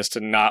them is to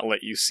not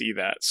let you see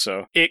that.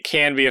 So it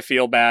can be a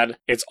feel bad.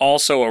 It's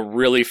also a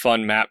really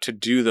fun map to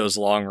do those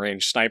long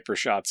range sniper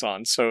shots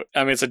on. So,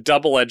 I mean, it's a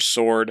double-edged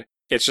sword.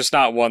 It's just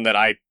not one that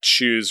I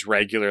choose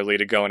regularly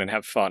to go in and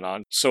have fun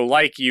on. So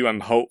like you, I'm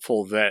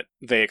hopeful that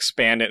they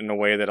expand it in a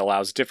way that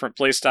allows different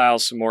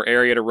playstyles, some more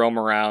area to roam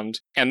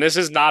around. And this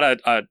is not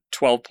a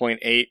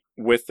 12.8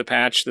 with the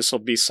patch. This will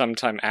be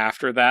sometime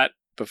after that,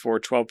 before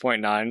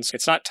 12.9. So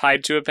it's not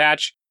tied to a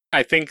patch.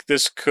 I think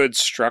this could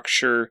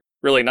structure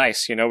really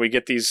nice. We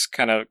get these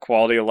kind of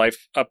quality of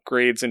life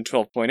upgrades in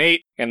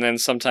 12.8, and then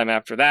sometime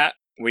after that,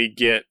 we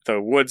get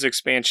the Woods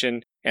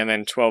expansion, and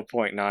then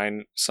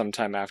 12.9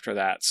 sometime after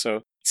that. So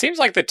it seems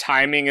like the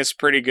timing is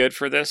pretty good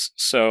for this,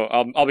 so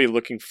I'll be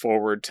looking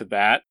forward to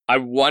that. I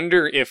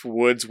wonder if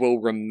Woods will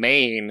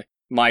remain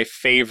my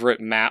favorite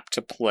map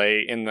to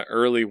play in the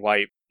early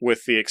wipe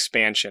with the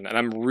expansion, and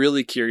I'm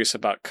really curious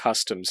about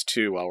customs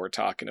too while we're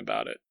talking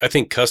about it. I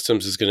think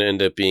customs is going to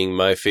end up being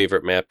my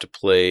favorite map to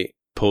play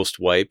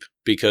post-wipe,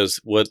 because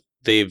what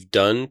they've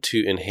done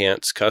to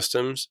enhance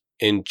customs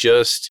and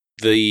just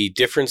the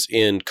difference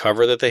in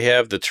cover that they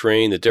have, the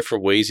terrain, the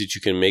different ways that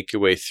you can make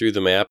your way through the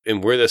map,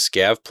 and where the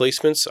scav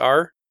placements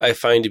are, I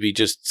find to be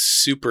just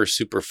super,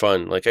 super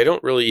fun. Like, I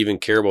don't really even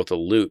care about the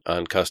loot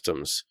on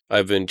customs.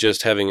 I've been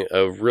just having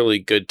a really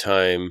good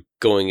time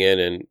going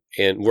in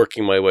and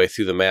working my way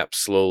through the map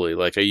slowly.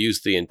 Like, I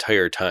use the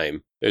entire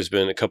time. There's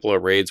been a couple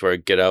of raids where I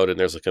get out and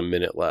there's like a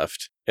minute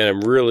left. And I'm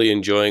really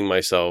enjoying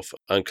myself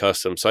on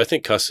customs. So I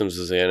think customs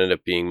is going to end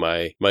up being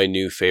my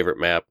new favorite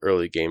map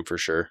early game for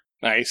sure.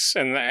 Nice.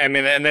 And I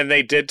mean, and then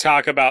they did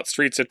talk about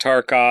Streets of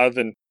Tarkov,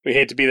 and we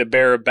hate to be the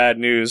bearer of bad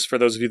news for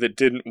those of you that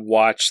didn't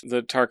watch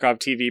the Tarkov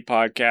TV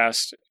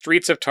podcast.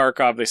 Streets of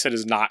Tarkov, they said,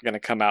 is not going to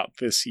come out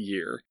this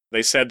year.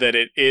 They said that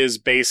it is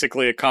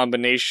basically a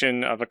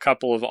combination of a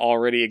couple of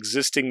already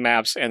existing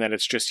maps and that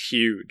it's just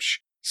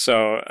huge.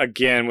 So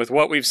again, with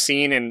what we've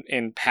seen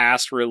in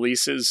past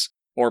releases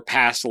or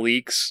past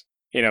leaks,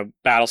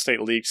 Battlestate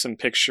leaked some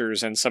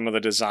pictures and some of the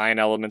design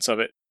elements of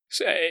it.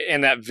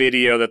 In that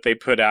video that they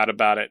put out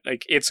about it,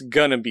 like, it's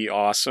gonna be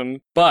awesome.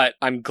 But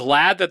I'm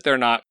glad that they're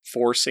not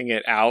forcing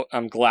it out.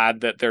 I'm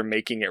glad that they're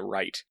making it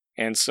right.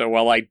 And so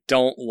while I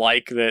don't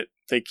like that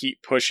they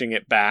keep pushing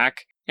it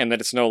back and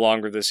that it's no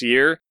longer this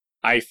year,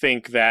 I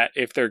think that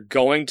if they're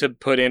going to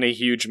put in a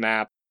huge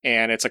map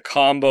and it's a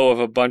combo of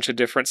a bunch of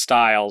different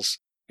styles,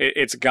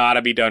 it's got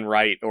to be done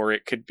right, or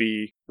it could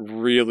be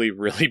really,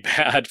 really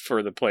bad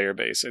for the player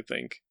base, I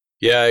think.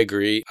 Yeah, I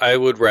agree. I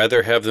would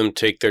rather have them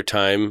take their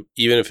time,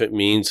 even if it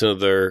means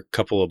another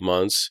couple of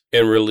months,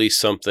 and release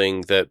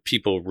something that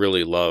people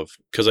really love.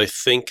 Because I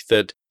think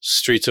that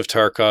Streets of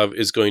Tarkov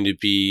is going to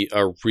be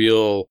a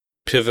real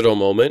pivotal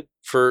moment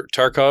for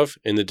Tarkov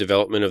in the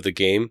development of the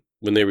game.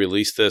 When they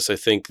release this, I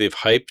think they've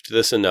hyped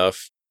this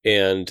enough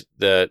and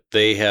that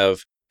they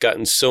have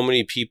gotten so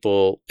many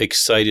people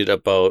excited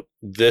about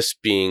this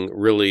being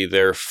really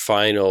their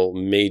final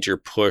major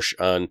push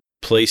on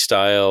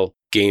playstyle,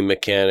 game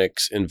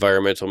mechanics,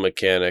 environmental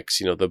mechanics,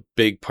 the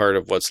big part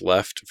of what's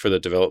left for the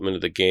development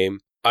of the game.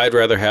 I'd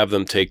rather have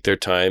them take their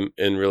time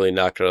and really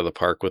knock it out of the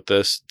park with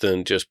this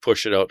than just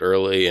push it out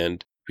early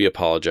and be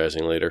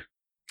apologizing later.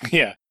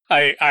 Yeah,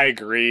 I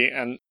agree.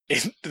 And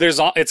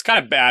it's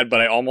kind of bad,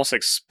 but I almost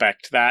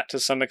expect that to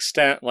some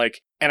extent.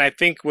 And I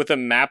think with a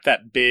map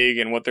that big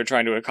and what they're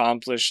trying to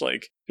accomplish,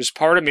 there's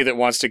part of me that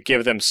wants to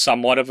give them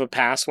somewhat of a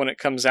pass when it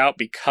comes out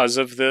because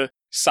of the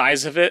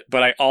size of it,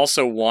 but I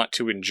also want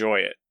to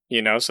enjoy it.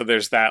 So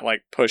there's that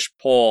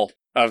push-pull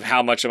of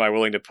how much am I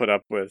willing to put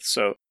up with.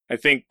 So I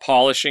think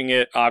polishing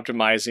it,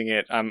 optimizing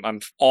it,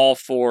 I'm all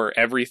for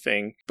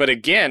everything. But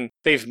again,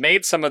 they've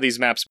made some of these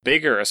maps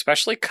bigger,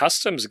 especially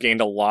Customs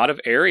gained a lot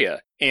of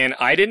area. And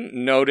I didn't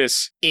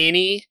notice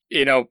any,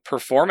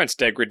 performance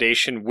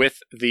degradation with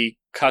the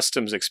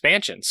Customs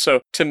expansion.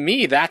 So to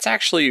me, that's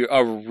actually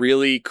a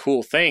really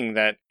cool thing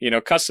that,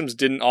 Customs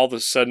didn't all of a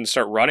sudden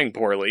start running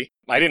poorly.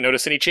 I didn't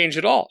notice any change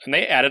at all. And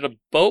they added a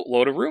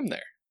boatload of room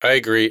there. I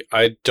agree.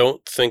 I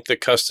don't think the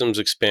Customs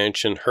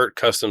expansion hurt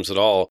Customs at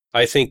all.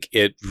 I think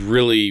it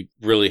really,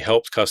 really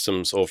helped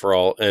Customs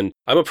overall. And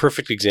I'm a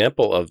perfect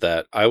example of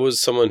that. I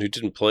was someone who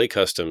didn't play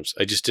Customs.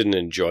 I just didn't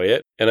enjoy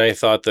it. And I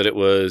thought that it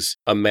was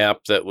a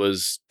map that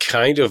was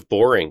kind of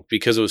boring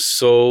because it was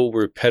so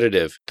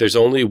repetitive. There's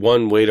only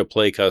one way to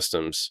play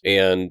Customs.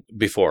 And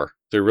before,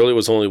 there really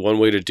was only one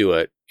way to do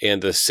it.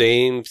 And the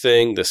same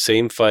thing, the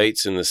same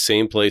fights in the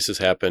same places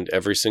happened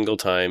every single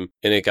time.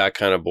 And it got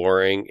kind of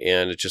boring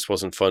and it just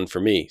wasn't fun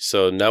for me.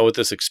 So now with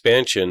this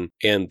expansion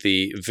and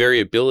the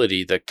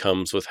variability that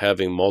comes with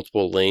having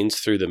multiple lanes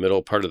through the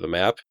middle part of the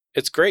map,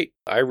 it's great.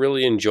 I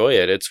really enjoy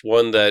it. It's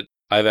one that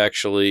I've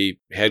actually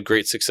had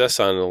great success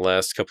on in the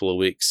last couple of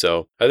weeks.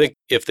 So I think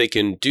if they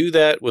can do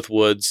that with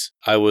Woods,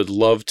 I would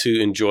love to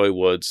enjoy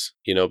Woods,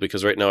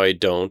 because right now I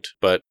don't.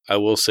 But I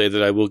will say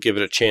that I will give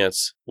it a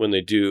chance when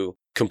they do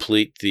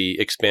complete the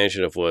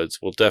expansion of Woods.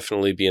 We'll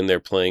definitely be in there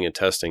playing and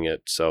testing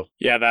it. So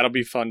yeah, that'll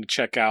be fun to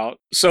check out.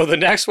 So the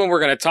next one we're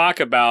going to talk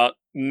about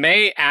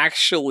may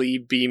actually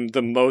be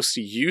the most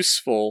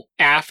useful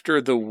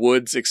after the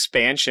Woods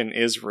expansion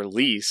is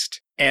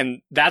released.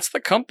 And that's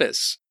the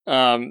Compass.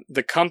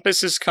 The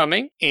Compass is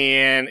coming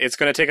and it's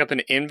going to take up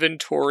an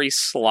inventory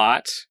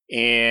slot,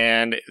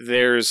 and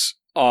there's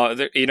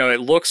it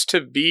looks to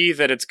be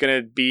that it's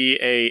going to be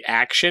a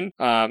action,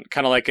 kind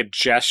of like a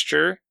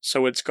gesture.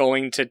 So it's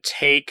going to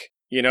take,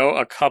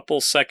 a couple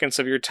seconds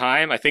of your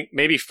time. I think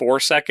maybe 4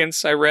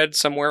 seconds I read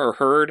somewhere or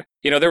heard.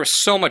 There was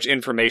so much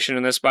information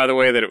in this, by the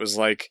way, that it was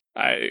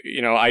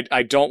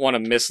I don't want to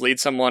mislead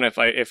someone if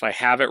I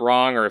have it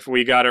wrong or if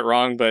we got it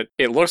wrong, but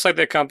it looks like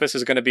the Compass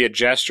is going to be a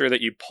gesture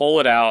that you pull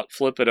it out,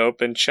 flip it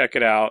open, check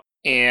it out,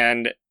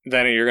 and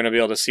then you're going to be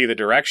able to see the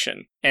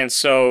direction. And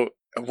so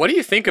what do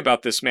you think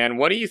about this, man?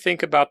 What do you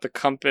think about the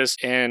Compass?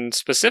 And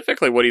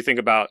specifically, what do you think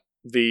about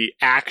the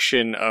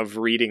action of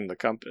reading the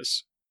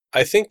Compass?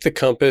 I think the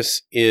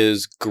Compass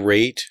is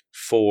great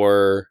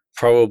for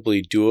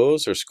probably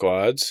duos or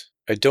squads.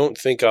 I don't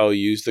think I'll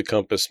use the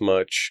Compass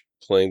much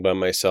playing by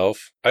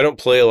myself. I don't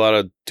play a lot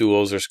of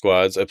duos or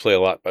squads. I play a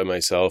lot by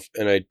myself,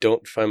 and I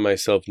don't find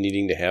myself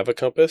needing to have a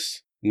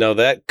Compass. Now,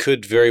 that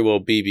could very well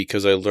be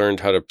because I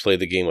learned how to play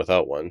the game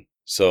without one.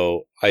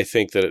 So I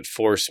think that it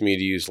forced me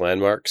to use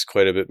landmarks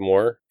quite a bit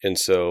more. And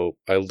so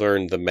I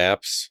learned the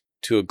maps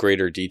to a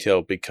greater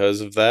detail because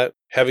of that.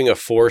 Having a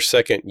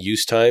 4-second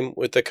use time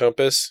with the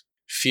Compass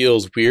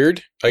feels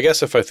weird, I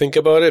guess, if I think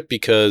about it,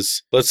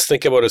 because let's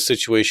think about a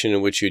situation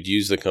in which you'd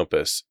use the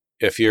Compass.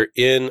 if you're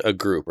in a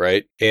group,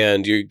 right,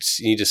 and you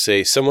need to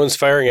say, someone's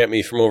firing at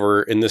me from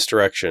over in this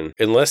direction,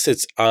 unless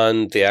it's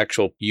on the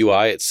actual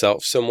UI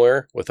itself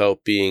somewhere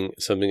without being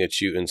something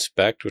that you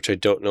inspect, which I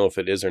don't know if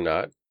it is or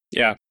not.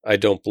 Yeah. I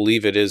don't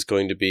believe it is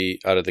going to be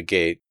out of the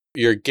gate.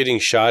 You're getting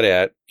shot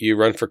at, you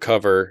run for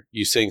cover,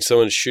 you saying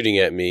someone's shooting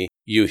at me,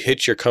 you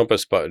hit your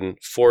compass button,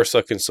 4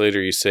 seconds later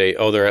you say,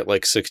 oh, they're at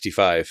like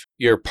 65.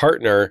 Your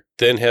partner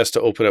then has to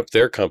open up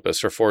their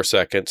compass for 4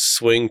 seconds,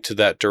 swing to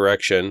that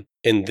direction,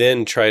 and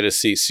then try to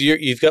see. So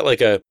you've got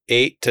like a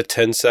 8 to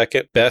 10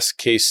 second best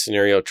case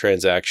scenario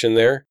transaction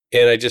there,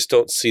 and I just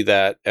don't see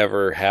that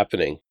ever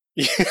happening.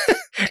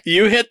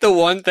 You hit the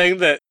one thing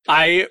that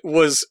I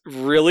was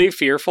really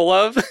fearful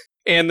of.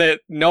 And that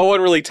no one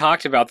really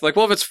talked about. They're like,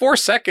 well, if it's 4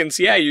 seconds,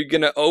 yeah, you're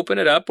going to open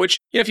it up, which,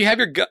 if you have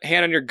your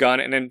hand on your gun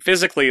and then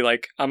physically,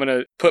 like, I'm going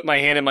to put my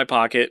hand in my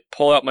pocket,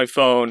 pull out my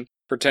phone,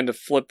 pretend to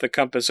flip the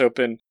compass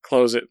open,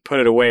 close it, put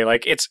it away.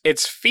 Like,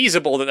 it's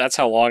feasible that that's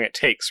how long it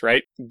takes,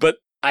 right? But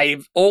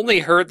I've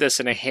only heard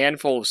this in a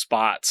handful of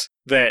spots,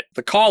 that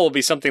the call will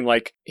be something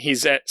like,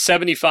 he's at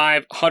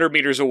 75, 100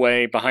 meters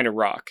away behind a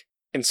rock.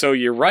 And so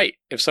you're right.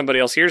 If somebody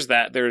else hears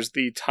that, there's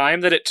the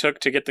time that it took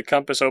to get the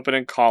compass open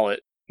and call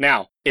it.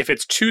 Now, if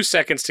it's 2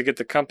 seconds to get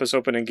the compass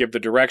open and give the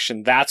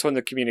direction, that's when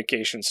the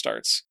communication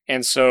starts.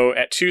 And so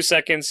at 2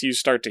 seconds, you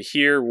start to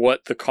hear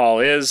what the call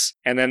is.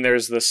 And then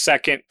there's the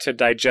second to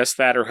digest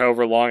that or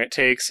however long it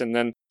takes. And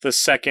then the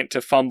second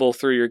to fumble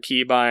through your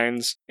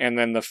keybinds. And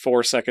then the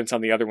 4 seconds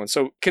on the other one.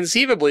 So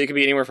conceivably, it could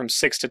be anywhere from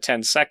 6 to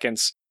 10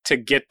 seconds to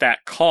get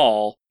that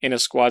call in a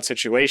squad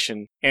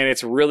situation. And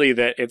it's really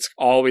that it's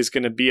always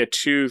going to be a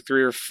 2,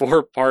 3, or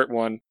 4 part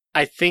one.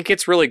 I think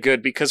it's really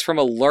good because from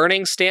a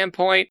learning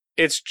standpoint,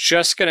 it's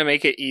just going to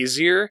make it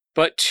easier.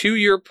 But to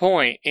your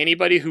point,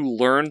 anybody who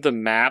learned the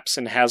maps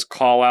and has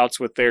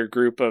call-outs with their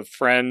group of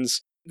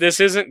friends,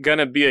 this isn't going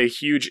to be a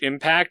huge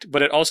impact,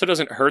 but it also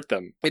doesn't hurt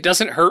them. It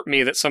doesn't hurt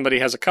me that somebody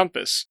has a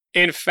compass.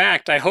 In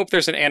fact, I hope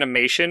there's an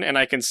animation and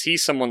I can see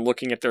someone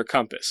looking at their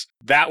compass.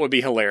 That would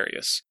be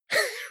hilarious,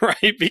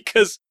 right?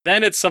 Because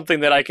then it's something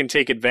that I can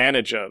take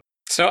advantage of.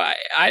 So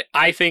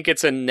I think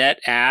it's a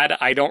net add.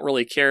 I don't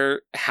really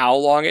care how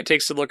long it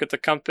takes to look at the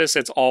compass.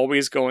 It's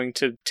always going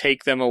to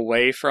take them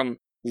away from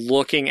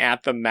looking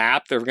at the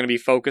map. They're going to be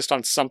focused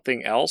on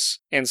something else.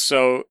 And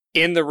so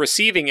in the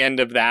receiving end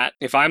of that,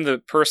 if I'm the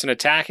person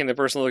attacking, the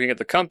person looking at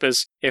the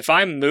compass, if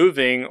I'm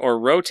moving or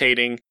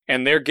rotating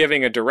and they're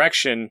giving a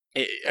direction,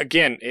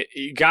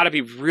 you got to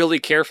be really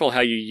careful how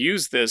you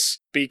use this,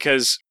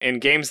 because in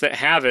games that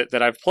have it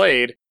that I've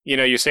played,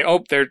 you say,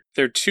 oh, they're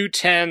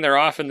 210, they're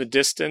off in the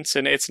distance,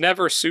 and it's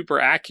never super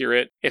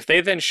accurate. If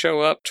they then show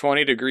up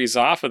 20 degrees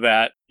off of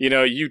that,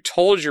 you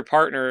told your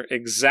partner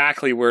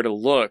exactly where to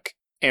look.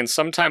 And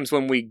sometimes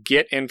when we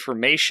get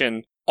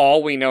information,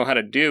 all we know how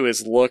to do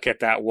is look at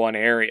that one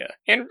area.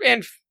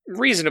 And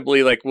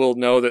reasonably, we'll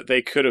know that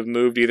they could have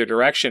moved either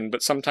direction,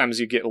 but sometimes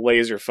you get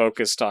laser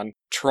focused on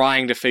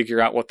trying to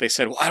figure out what they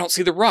said. Well, I don't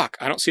see the rock.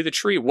 I don't see the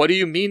tree. What do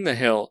you mean the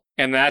hill?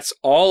 And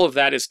all of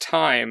that is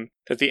time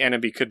that the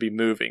enemy could be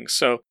moving.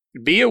 So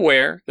be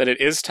aware that it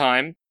is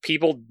time.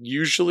 People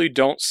usually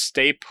don't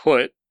stay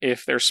put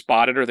if they're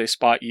spotted or they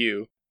spot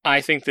you. I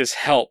think this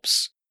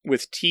helps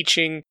with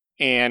teaching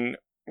and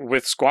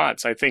with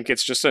squads. I think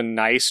it's just a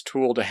nice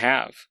tool to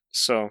have.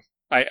 So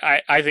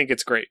I think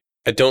it's great.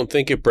 I don't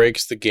think it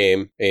breaks the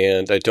game,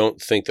 and I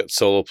don't think that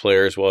solo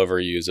players will ever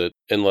use it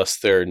unless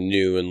they're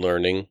new and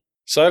learning.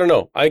 So I don't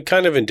know. I'm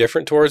kind of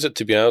indifferent towards it,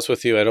 to be honest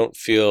with you. I don't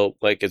feel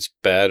like it's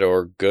bad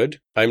or good.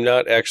 I'm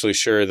not actually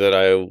sure that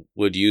I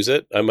would use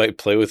it. I might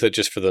play with it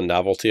just for the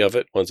novelty of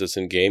it. Once it's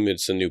in game,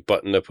 it's a new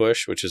button to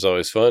push, which is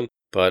always fun.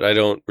 But I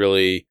don't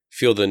really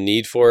feel the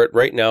need for it.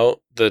 Right now,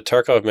 the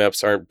Tarkov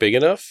maps aren't big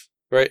enough,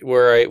 right,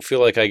 where I feel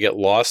like I get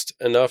lost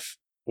enough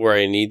where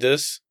I need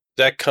this.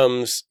 That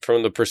comes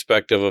from the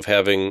perspective of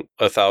having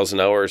 1,000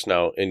 hours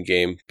now in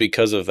game.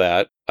 Because of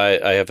that,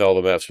 I have all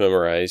the maps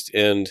memorized,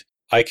 and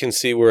I can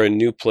see where a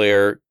new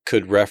player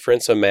could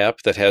reference a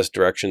map that has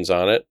directions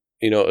on it,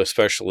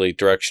 especially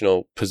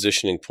directional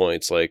positioning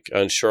points. Like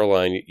on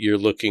Shoreline, you're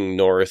looking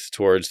north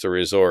towards the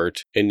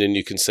resort, and then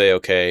you can say,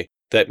 okay,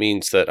 that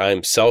means that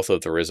I'm south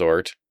of the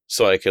resort.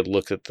 So I could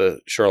look at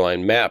the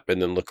Shoreline map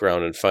and then look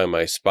around and find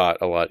my spot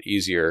a lot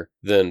easier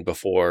than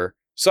before.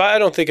 So I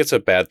don't think it's a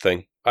bad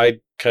thing.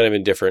 I'm kind of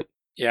indifferent.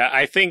 Yeah,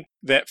 I think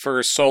that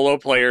for solo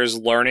players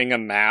learning a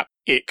map,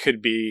 it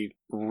could be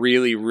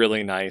really,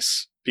 really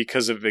nice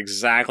because of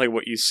exactly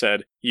what you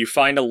said. You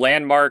find a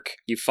landmark,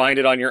 you find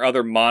it on your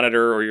other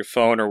monitor or your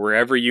phone or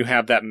wherever you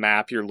have that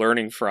map you're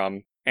learning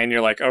from. And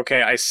you're like,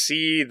 okay, I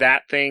see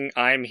that thing,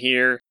 I'm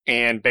here.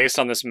 And based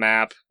on this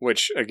map,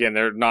 which again,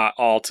 they're not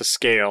all to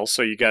scale,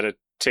 so you got to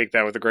take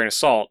that with a grain of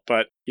salt,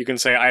 but you can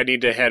say I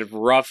need to head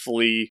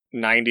roughly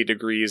 90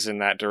 degrees in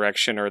that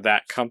direction or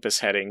that compass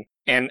heading.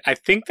 And I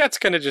think that's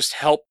going to just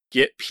help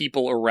get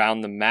people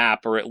around the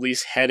map, or at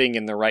least heading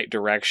in the right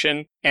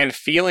direction and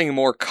feeling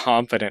more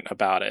confident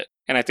about it.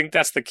 And I think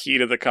that's the key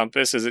to the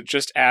compass, is it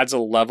just adds a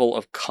level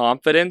of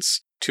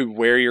confidence to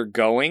where you're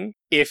going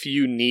if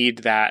you need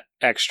that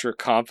extra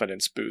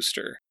confidence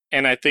booster.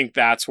 And I think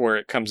that's where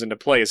it comes into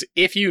play is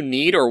if you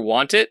need or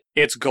want it,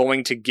 it's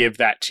going to give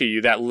that to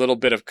you, that little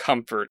bit of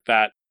comfort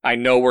that I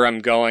know where I'm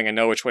going, I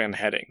know which way I'm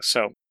heading.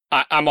 So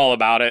I'm all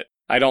about it.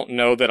 I don't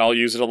know that I'll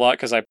use it a lot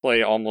because I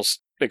play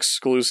almost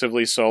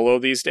exclusively solo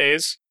these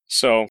days.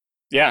 So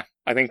yeah,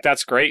 I think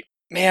that's great.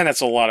 Man,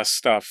 that's a lot of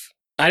stuff.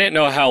 I didn't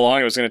know how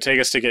long it was going to take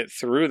us to get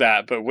through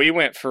that, but we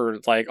went for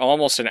like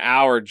almost an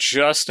hour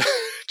just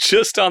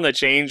on the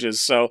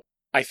changes. So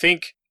I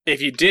think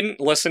if you didn't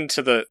listen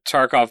to the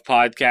Tarkov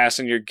podcast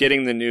and you're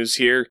getting the news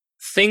here,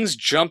 things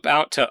jump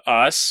out to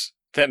us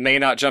that may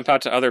not jump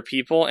out to other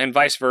people and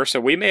vice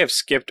versa. We may have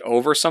skipped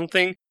over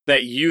something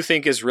that you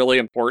think is really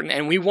important,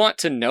 and we want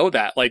to know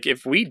that. Like,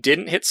 if we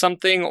didn't hit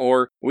something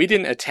or we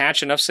didn't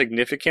attach enough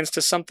significance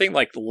to something,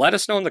 like, let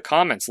us know in the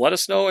comments. Let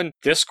us know in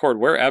Discord,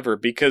 wherever,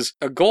 because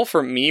a goal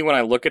for me when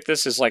I look at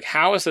this is, like,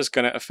 how is this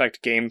going to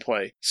affect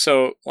gameplay?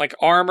 So, like,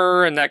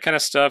 armor and that kind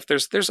of stuff,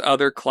 there's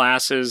other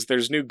classes,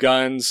 there's new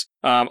guns.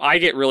 I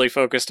get really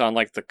focused on,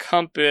 like, the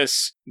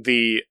compass,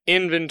 the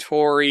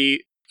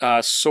inventory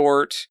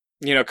sort,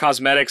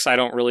 cosmetics I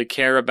don't really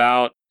care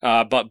about.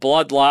 But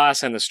blood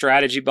loss and the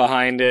strategy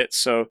behind it.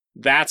 So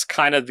that's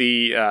kind of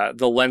the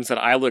lens that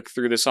I look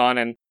through this on.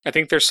 And I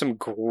think there's some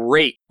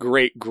great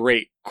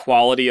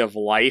quality of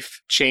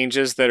life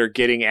changes that are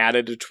getting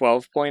added to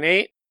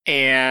 12.8.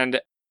 And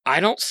I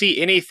don't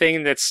see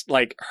anything that's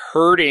like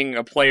hurting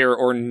a player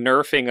or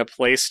nerfing a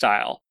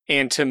playstyle.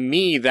 And to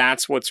me,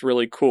 that's what's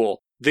really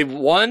cool. The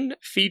one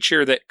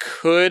feature that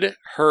could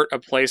hurt a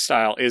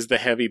playstyle is the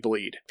heavy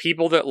bleed.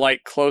 People that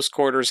like close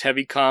quarters,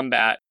 heavy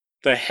combat,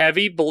 the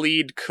heavy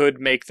bleed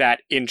could make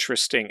that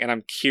interesting, and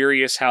I'm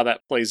curious how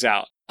that plays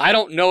out. I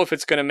don't know if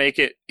it's going to make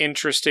it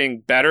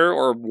interesting better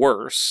or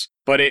worse,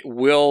 but it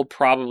will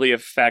probably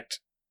affect,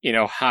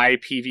 high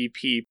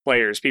PvP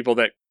players, people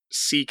that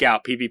seek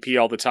out PvP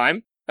all the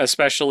time,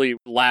 especially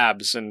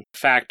labs and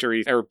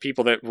factories or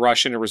people that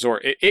rush into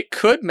resort. It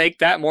could make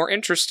that more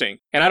interesting,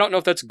 and I don't know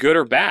if that's good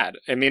or bad.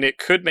 I mean, it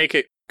could make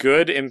it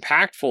good,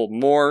 impactful,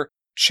 more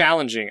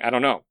challenging. I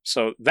don't know.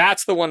 So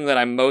that's the one that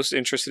I'm most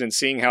interested in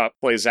seeing how it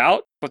plays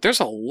out. But there's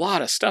a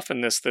lot of stuff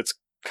in this that's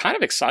kind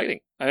of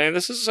exciting. I mean,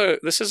 this is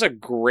a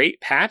great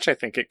patch. I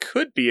think it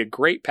could be a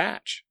great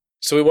patch.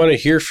 So we want to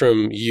hear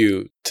from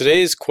you.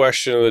 Today's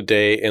question of the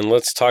day, and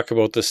let's talk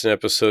about this in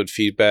episode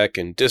feedback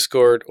in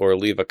Discord or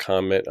leave a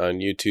comment on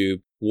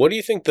YouTube. What do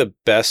you think the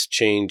best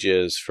change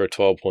is for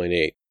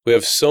 12.8? We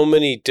have so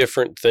many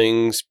different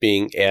things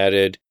being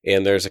added,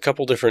 and there's a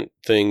couple different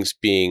things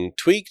being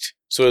tweaked.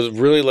 So I'd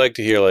really like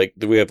to hear,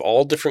 we have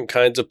all different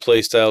kinds of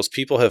play styles.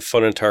 People have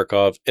fun in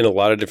Tarkov in a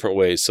lot of different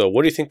ways. So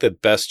what do you think the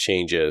best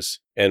change is?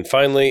 And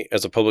finally,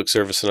 as a public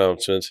service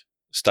announcement,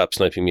 stop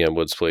sniping me on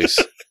woods, please.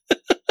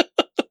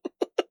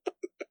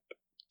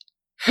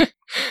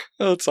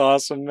 That's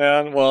awesome,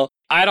 man. Well,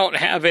 I don't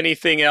have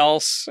anything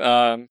else.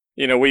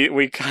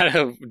 We kind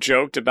of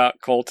joked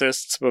about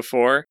cultists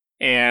before,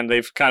 and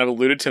they've kind of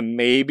alluded to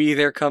maybe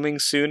they're coming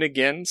soon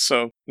again.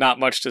 So not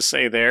much to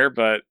say there,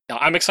 but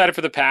I'm excited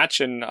for the patch,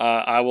 and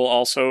I will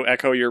also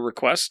echo your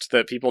request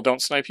that people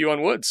don't snipe you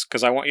on woods,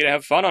 because I want you to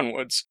have fun on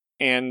woods.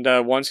 And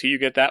once you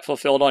get that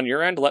fulfilled on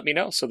your end, let me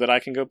know so that I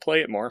can go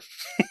play it more.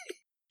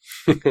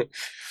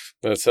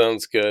 That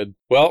sounds good.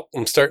 Well,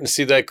 I'm starting to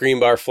see that green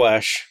bar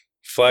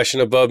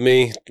flashing above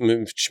me,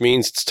 which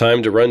means it's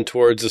time to run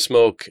towards the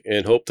smoke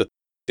and hope that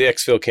the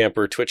Exfil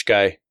camper Twitch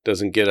guy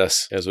doesn't get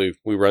us as we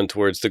run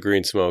towards the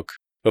green smoke.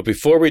 But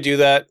before we do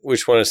that, we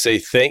just want to say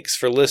thanks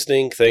for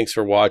listening. Thanks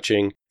for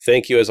watching.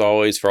 Thank you, as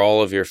always, for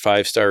all of your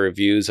 5-star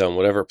reviews on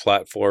whatever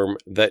platform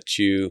that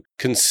you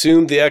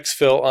consume the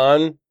Exfil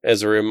on.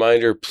 As a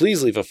reminder,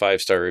 please leave a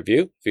 5-star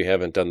review if you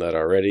haven't done that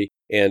already.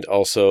 And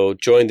also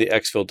join the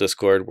Exfil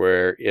Discord,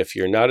 where if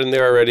you're not in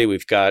there already,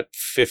 we've got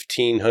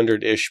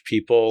 1,500-ish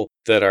people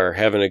that are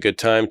having a good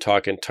time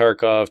talking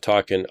Tarkov,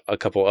 talking a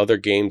couple other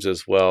games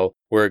as well.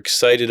 We're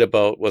excited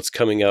about what's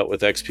coming out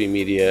with XP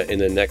Media in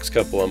the next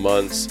couple of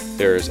months.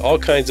 There's all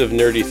kinds of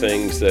nerdy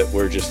things that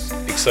we're just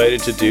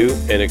excited to do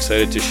and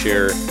excited to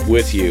share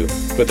with you.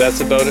 But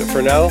that's about it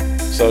for now.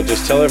 So I'll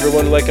just tell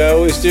everyone, like I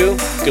always do,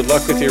 good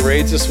luck with your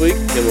raids this week,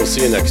 and we'll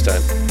see you next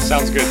time.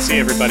 Sounds good. See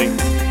you,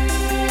 everybody.